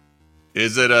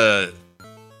 Is it a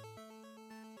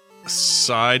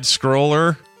side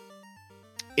scroller?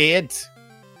 It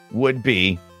would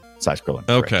be side scrolling.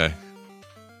 Okay. Correct.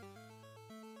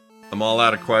 I'm all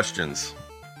out of questions.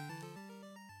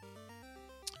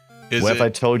 If I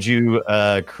told you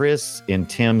Chris and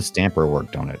Tim Stamper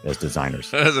worked on it as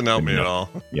designers? That doesn't help me at all.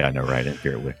 Yeah, I know, right?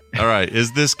 Apparently. All right.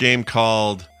 Is this game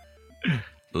called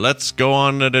Let's Go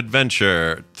on an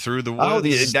Adventure Through the Woods?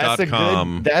 It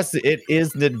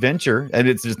is an adventure, and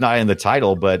it's just not in the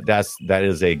title, but that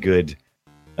is a good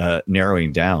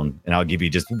narrowing down. And I'll give you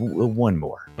just one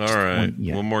more. All right.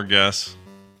 One more guess.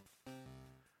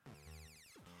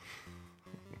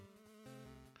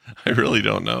 I really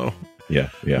don't know. Yeah.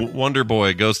 Wonder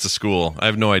Boy Goes to School. I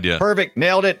have no idea. Perfect.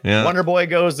 Nailed it. Yeah. Wonder Boy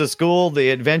Goes to School, the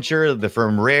adventure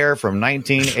from Rare from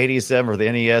 1987 for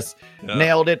the NES. Yeah.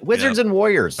 Nailed it. Wizards and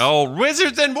Warriors. Oh,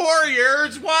 Wizards and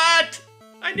Warriors. What?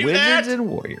 I knew Wizards that. and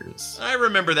Warriors. I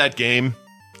remember that game.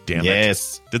 Damn it.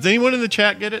 Yes. Did anyone in the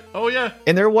chat get it? Oh, yeah.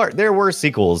 And there were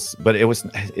sequels, but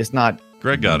it's not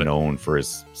Greg got known for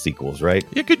his sequels, right?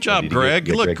 Yeah, good job, Greg.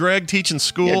 Look, Greg teaching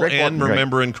school Greg and Walton,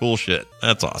 remembering cool shit.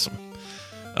 That's awesome.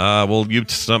 Well, you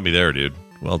stumped me there, dude.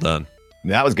 Well done.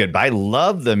 That was good. But I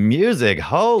love the music.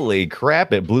 Holy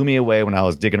crap. It blew me away when I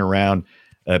was digging around.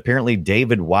 Apparently,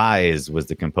 David Wise was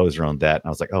the composer on that. And I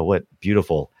was like, oh, what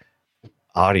beautiful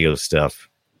audio stuff.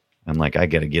 I'm like, I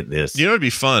got to get this. You know, it'd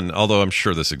be fun, although I'm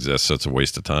sure this exists, so it's a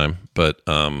waste of time. But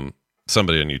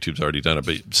somebody on YouTube's already done it.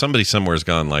 But somebody somewhere has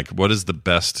gone like, what is the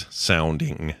best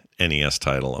sounding NES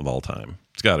title of all time?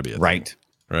 It's got to be right.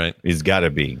 Right? It's got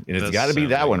to be. And it's got to be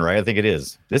that one, right? I think it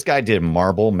is. This guy did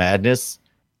Marble Madness.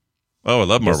 Oh, I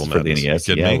love Marble Madness. For the NES.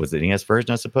 Yeah, it was the NES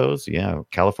version, I suppose. Yeah,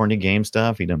 California game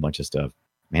stuff. He did a bunch of stuff.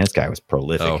 Man, this guy was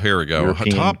prolific. Oh, here we go.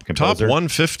 European Top composer.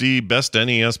 150 best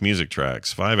NES music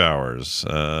tracks. 5 hours.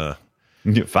 5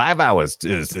 hours.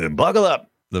 Buckle up.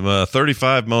 The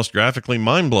 35 most graphically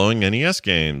mind-blowing NES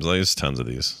games. There's tons of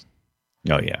these.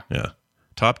 Oh, yeah. Yeah.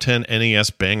 Top 10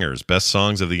 NES bangers. Best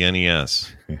songs of the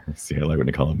NES. See, I like when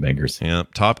they call them bangers. Yeah.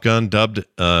 Top Gun dubbed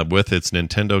with its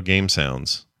Nintendo game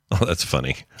sounds. Oh, that's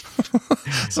funny. I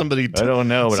don't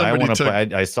know, but I want to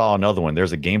play. I saw another one.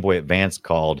 There's a Game Boy Advance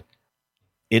called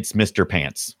It's Mr.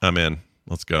 Pants. I'm in.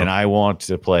 Let's go. And I want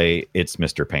to play It's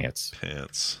Mr. Pants.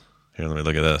 Here, let me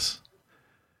look at this.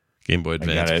 Game Boy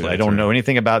Advance. I don't know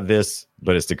anything about this,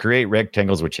 but it's to create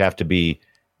rectangles which have to be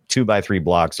 2x3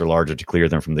 blocks or larger to clear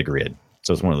them from the grid.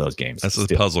 So it's one of those games. That's a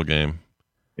puzzle game.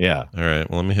 Yeah. All right.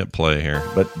 Well, let me hit play here.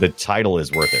 But the title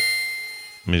is worth it.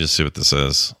 Let me just see what this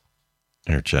is.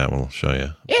 Here, chat will show you.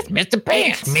 It's Mr.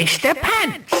 Pants. It's Mr.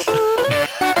 Pants.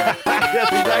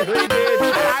 That's exactly what he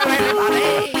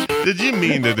did. Did you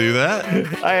mean to do that?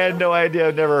 I had no idea.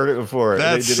 I've never heard it before.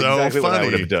 That's they did so exactly funny. What I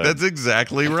would have done. That's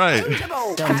exactly right. He's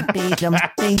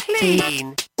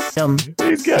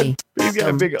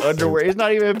got big underwear. He's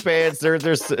not even pants.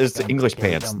 It's English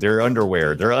pants. They're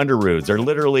underwear. They're underoos. They're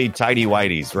literally tidy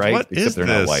whities, right? What Except is they're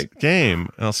this not white. game?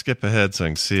 I'll skip ahead so I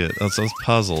can see it. That's those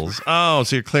puzzles. Oh,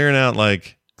 so you're clearing out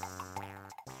like.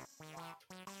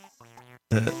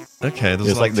 Okay,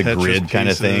 It's like the Tetris grid kind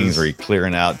of pieces. things where you're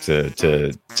clearing out to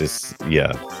just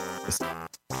Is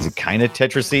it kind of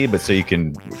Tetris-y, but so you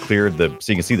can so you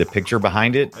can see the picture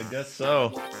behind it? I guess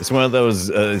so. It's one of those.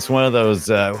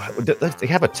 They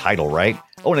have a title, right?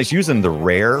 Oh, and it's using the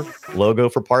Rare logo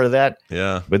for part of that.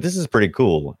 Yeah, but this is pretty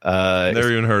cool.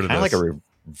 Never even heard of this. Kind of like a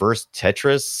reverse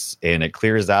Tetris, and it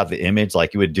clears out the image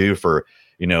like you would do for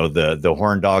the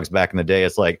horn dogs back in the day.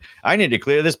 It's like, I need to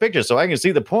clear this picture so I can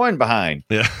see the porn behind.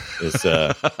 Yeah, it's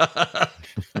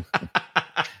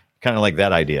kind of like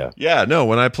that idea. Yeah, no.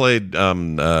 When I played,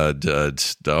 what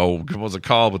was it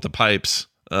called with the pipes?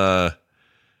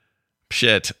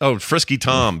 Frisky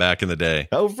Tom back in the day.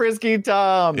 Oh, Frisky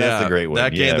Tom, that's a great one.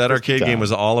 That game, that Frisky arcade Tom. game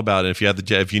was all about it.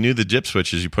 If you knew the dip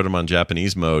switches, you put them on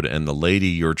Japanese mode, and the lady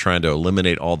you were trying to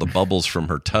eliminate all the bubbles from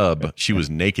her tub, she was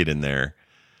naked in there.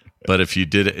 But if you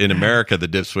did it in America, the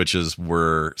dip switches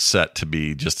were set to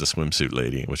be just a swimsuit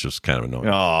lady, which was kind of annoying.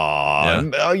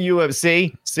 Oh,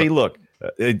 UFC. See, look.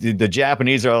 The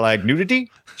Japanese are like, nudity?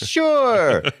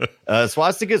 Sure.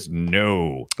 Swastikas?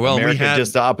 No. Well, America, we had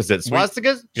just the opposite.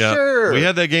 Swastikas? Sure. We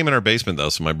had that game in our basement, though,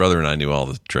 so my brother and I knew all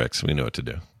the tricks. We knew what to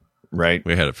do. Right.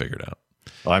 We had it figured out.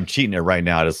 Well, I'm cheating it right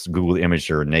now. I just Google the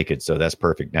image or naked, so that's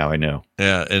perfect. Now I know.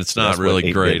 Yeah, it's not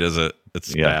really great, is it?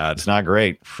 It's bad. It's not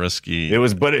great. Frisky.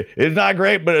 It's not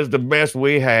great, but it's the best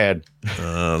we had.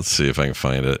 Let's see if I can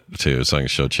find it, too, so I can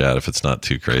show chat if it's not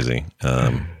too crazy.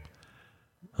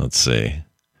 Let's see.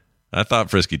 I thought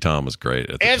Frisky Tom was great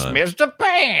at the time. It's Mr.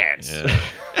 Pants.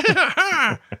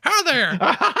 Yeah. Hi there.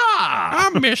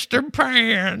 I'm Mr.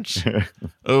 Pants.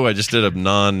 Oh, I just did a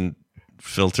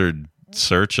non-filtered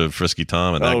search of Frisky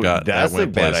Tom, and that went a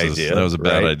bad places. idea. That was a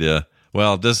bad right? idea.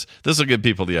 Well, this will give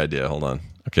people the idea. Hold on.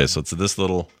 Okay, so it's this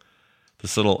little.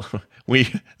 This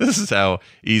is how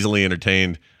easily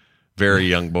entertained very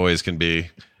young boys can be.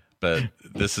 But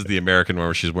this is the American one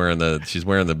where she's wearing the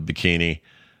bikini.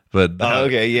 But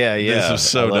okay, yeah. This was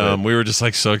so dumb. We were just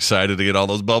like so excited to get all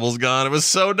those bubbles gone. It was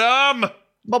so dumb.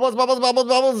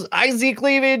 Bubbles. Icy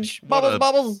cleavage.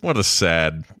 Bubbles. What a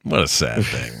sad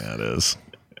thing that is.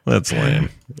 That's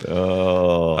lame.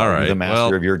 Oh, all right. The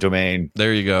master of your domain.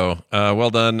 There you go.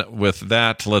 Well done with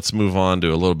that. Let's move on to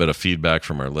a little bit of feedback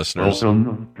from our listeners.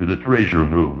 Welcome to the treasure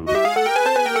room.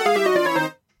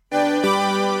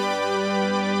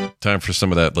 Time for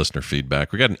some of that listener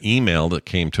feedback. We got an email that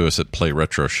came to us at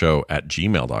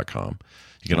playretroshow@gmail.com.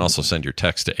 You can also send your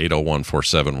text to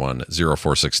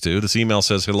 801-471-0462. This email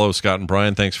says, hello, Scott and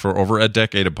Brian. Thanks for over a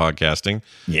decade of podcasting.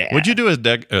 Yeah. Would you do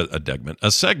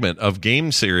a segment of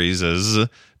game series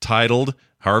titled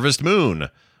Harvest Moon?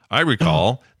 I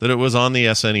recall that it was on the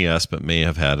SNES, but may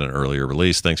have had an earlier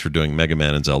release. Thanks for doing Mega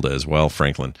Man and Zelda as well,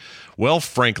 Franklin.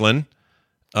 Franklin.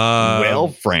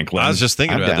 I was just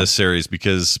thinking about this series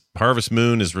because Harvest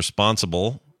Moon is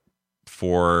responsible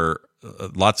for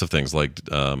lots of things like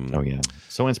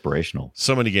so inspirational,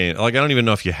 so many games. Like I don't even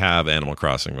know if you have Animal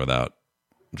Crossing without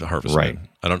Harvest Moon.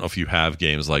 I don't know if you have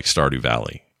games like Stardew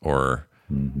Valley or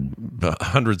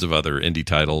hundreds of other indie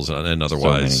titles and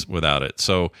otherwise without it.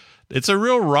 So it's a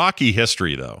real rocky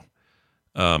history, though.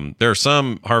 There are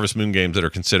some Harvest Moon games that are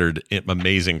considered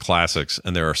amazing classics,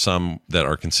 and there are some that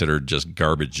are considered just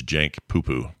garbage, jank,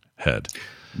 poo-poo head.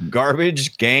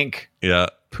 Garbage, gank,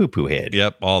 poo-poo head.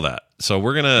 Yep, all that. So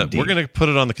we're gonna put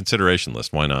it on the consideration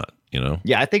list. Why not?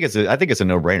 Yeah, I think it's a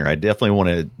no-brainer. I definitely want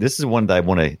to. This is one that I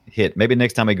want to hit. Maybe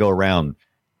next time I go around.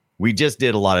 We just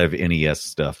did a lot of NES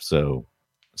stuff, so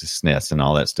SNES and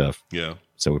all that stuff. Yeah.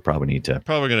 So we probably need to.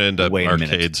 Probably going to end up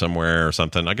arcade somewhere or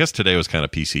something. I guess today was kind of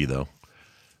PC though.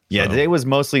 Yeah, today was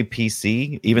mostly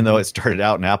PC, even though it started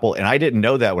out in Apple, and I didn't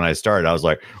know that when I started. I was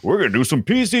like, "We're gonna do some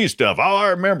PC stuff." Oh, I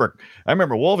remember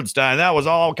Wolfenstein. That was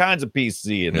all kinds of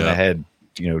PC, and then I had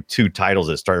 2 titles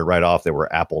that started right off that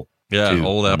were Apple. Yeah,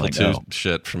 old Apple II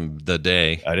shit from the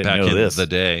day. I didn't know this. The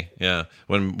day, yeah.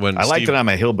 When I like that I'm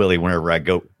a hillbilly whenever I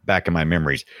go back in my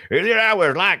memories. I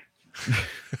was like,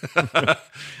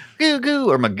 goo goo,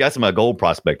 or that's my gold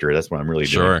prospector. That's what I'm really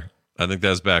doing. Sure, I think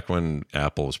that's back when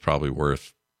Apple was probably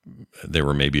worth. They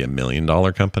were maybe $1 million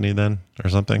company then,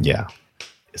 or something. Yeah,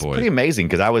 it's pretty amazing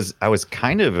because I was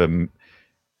kind of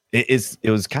it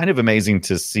was kind of amazing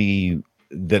to see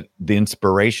that the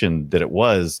inspiration that it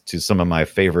was to some of my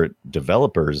favorite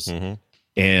developers,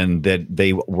 and that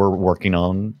they were working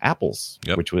on Apples,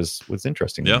 which was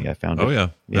interesting to me. I found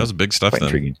that was big stuff then.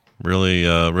 Intriguing.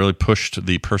 Really pushed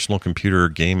the personal computer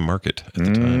game market at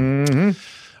the time.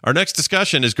 Our next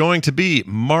discussion is going to be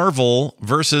Marvel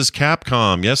versus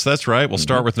Capcom. Yes, that's right. We'll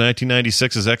start with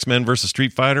 1996's X-Men versus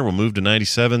Street Fighter. We'll move to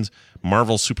 97's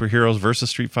Marvel Superheroes versus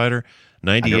Street Fighter.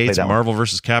 98's Marvel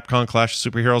versus Capcom Clash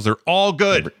of Superheroes. They're all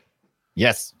good.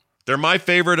 Yes. They're my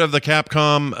favorite of the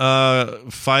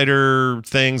Capcom fighter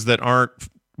things that aren't...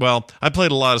 Well, I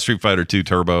played a lot of Street Fighter 2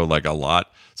 Turbo, like a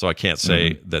lot, so I can't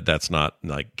say that that's not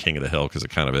like King of the Hill, because it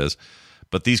kind of is.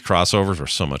 But these crossovers were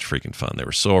so much freaking fun. They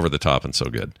were so over the top and so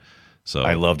good. So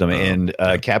I loved them. And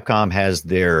Capcom has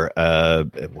their,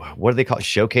 what do they call it?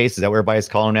 Showcase? Is that what everybody's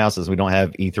calling now, since we don't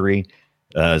have E3?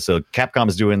 So Capcom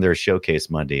is doing their showcase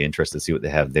Monday. Interested to see what they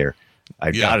have there.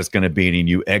 I doubt it's going to be any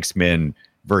new X-Men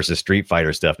versus Street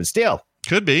Fighter stuff, but still.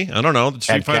 Could be. I don't know.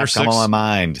 Street Fighter 6 on my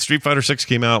mind. Street Fighter 6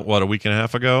 came out, a week and a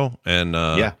half ago? And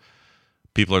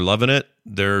people are loving it.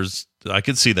 I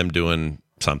could see them doing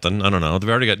something. I don't know. They've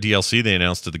already got DLC they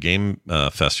announced at the Game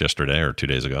Fest yesterday or 2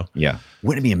 days ago. Yeah.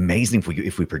 Wouldn't it be amazing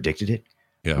if we predicted it?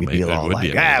 Yeah, we'd maybe be all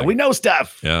like, we know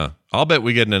stuff. Yeah. I'll bet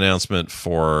we get an announcement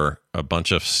for a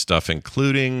bunch of stuff,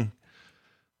 including,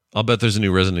 I'll bet there's a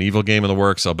new Resident Evil game in the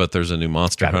works. I'll bet there's a new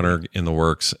Monster Hunter in the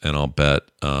works. And I'll bet,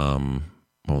 what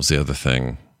was the other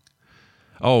thing?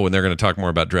 Oh, and they're going to talk more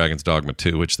about Dragon's Dogma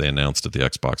 2, which they announced at the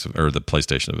Xbox or the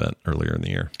PlayStation event earlier in the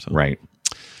year. So. Right.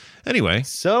 Anyway,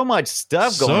 so much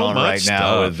stuff going on right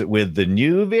now with the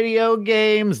new video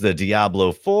games, the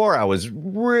Diablo 4. I was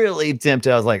really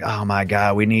tempted. I was like, oh my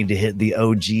God, we need to hit the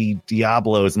OG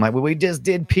Diablos. I'm like, well, we just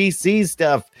did PC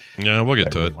stuff. Yeah, we'll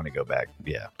get to it. I want to go back.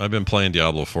 Yeah. I've been playing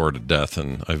Diablo 4 to death,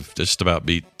 and I've just about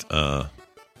beat the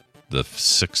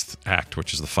 6th act,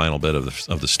 which is the final bit of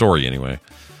the story anyway.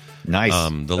 Nice.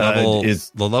 The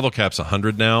level cap's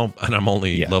 100 now, and I'm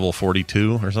only level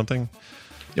 42 or something.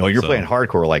 Oh, you're playing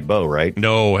hardcore like Bo, right?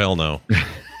 No, hell no.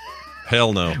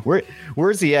 Hell no.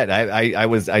 Where's he at?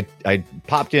 I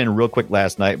popped in real quick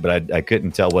last night, but I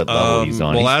couldn't tell what level he's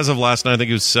on. Well, as of last night, I think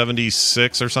he was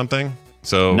 76 or something.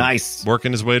 So nice.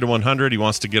 Working his way to 100. He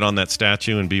wants to get on that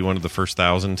statue and be one of the first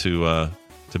 1,000 to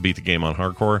beat the game on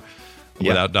hardcore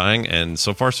without dying. And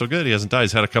so far, so good. He hasn't died.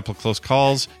 He's had a couple of close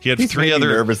calls. He's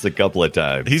nervous a couple of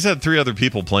times. He's had 3 other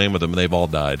people playing with him, and they've all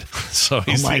died. So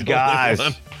he's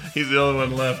He's the only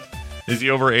one left. Is he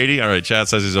over 80? All right, chat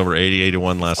says he's over 80,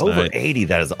 81 last night. Over 80,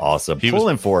 that is awesome.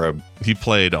 Pulling for him. He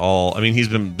played all,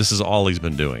 this is all he's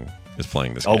been doing, is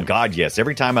playing this game. Oh, God, yes.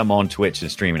 Every time I'm on Twitch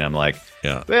and streaming, I'm like,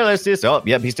 well, let's just,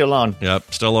 he's still on.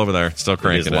 Yep, still over there, still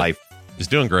cranking it. He's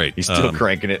doing great. He's still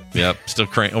cranking it. Yep, still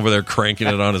over there cranking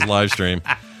it on his live stream.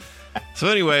 So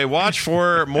anyway, watch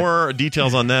for more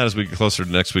details on that as we get closer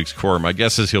to next week's core. My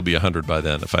guess is he'll be 100 by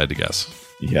then, if I had to guess.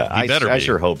 Yeah, I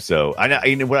sure hope so.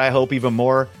 What I hope even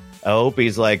more, I hope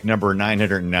he's like number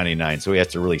 999, so he has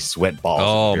to really sweat balls.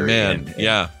 Oh, man.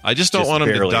 Yeah. I just don't want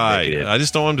him to die. I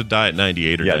just don't want him to die at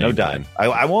 98 or 99. No die.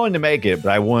 I want him to make it,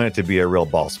 but I want it to be a real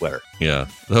ball sweater. Yeah,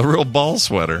 a real ball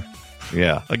sweater.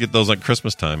 Yeah. I get those like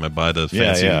Christmas time. I buy the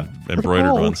fancy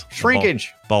embroidered ones.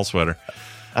 Shrinkage. Ball sweater.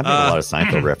 I made a lot of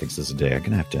Seinfeld references today. I'm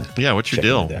going to have to. Yeah, what's your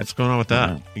deal? What's going on with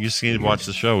that? You just need to watch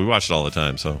the show. We watch it all the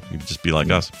time, so you can just be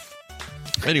like us.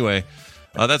 Anyway,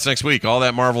 that's next week. All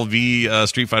that Marvel v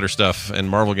Street Fighter stuff and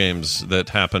Marvel games that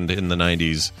happened in the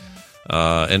 90s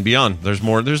and beyond. There's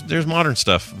more. There's modern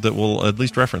stuff that we'll at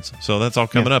least reference. So that's all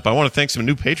coming up. I want to thank some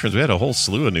new patrons. We had a whole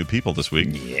slew of new people this week.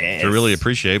 Yes. I really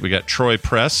appreciate. We got Troy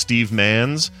Press, Steve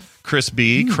Manns, Chris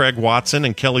B., Craig Watson,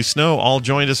 and Kelly Snow all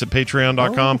joined us at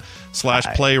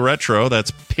patreon.com/playretro.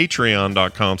 That's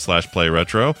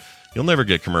patreon.com/playretro. You'll never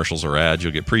get commercials or ads.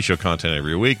 You'll get pre-show content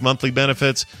every week, monthly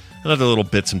benefits, and other little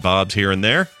bits and bobs here and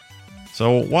there.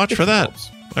 So watch for that.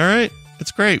 All right.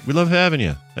 It's great. We love having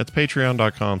you. That's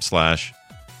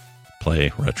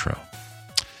patreon.com/playretro.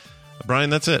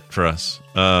 Brian, that's it for us.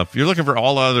 If you're looking for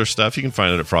all other stuff, you can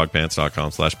find it at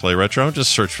frogpants.com/playretro.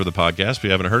 Just search for the podcast if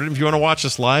you haven't heard it. If you want to watch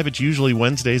us live, it's usually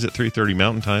Wednesdays at 3:30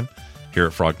 Mountain Time here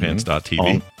at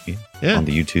frogpants.tv. On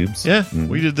the YouTubes. Yeah.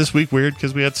 We did this week weird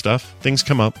because we had stuff. Things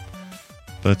come up.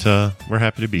 But we're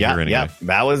happy to be here anyway. Yeah,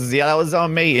 that was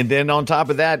on me. And then on top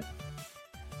of that,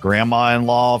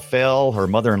 grandma-in-law fell. Her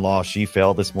mother-in-law, she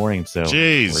fell this morning. So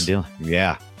jeez. We're dealing.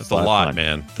 Yeah. That's a lot,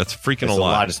 man. That's freaking a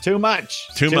lot. It's too much.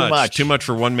 Too much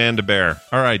for one man to bear.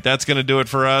 All right, that's going to do it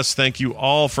for us. Thank you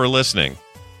all for listening.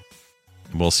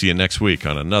 And we'll see you next week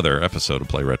on another episode of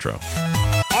Play Retro.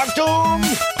 Achtung!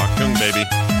 Achtung, baby.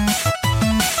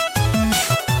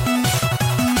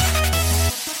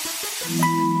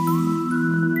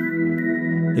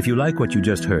 If you like what you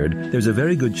just heard, there's a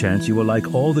very good chance you will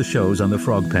like all the shows on the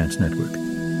Frog Pants Network.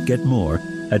 Get more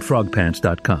at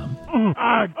frogpants.com.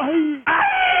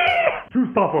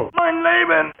 Mein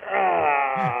Leben!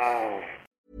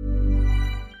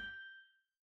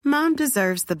 Mom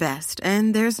deserves the best,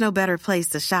 and there's no better place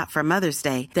to shop for Mother's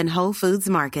Day than Whole Foods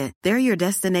Market. They're your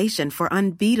destination for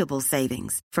unbeatable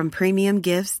savings, from premium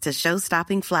gifts to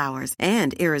show-stopping flowers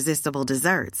and irresistible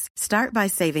desserts. Start by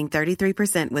saving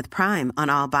 33% with Prime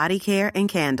on all body care and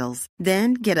candles.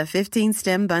 Then get a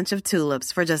 15-stem bunch of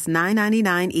tulips for just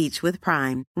 $9.99 each with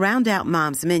Prime. Round out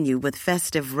Mom's menu with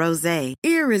festive rosé,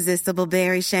 irresistible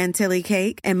berry chantilly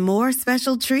cake, and more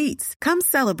special treats. Come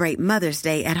celebrate Mother's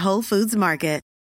Day at Whole Foods Market.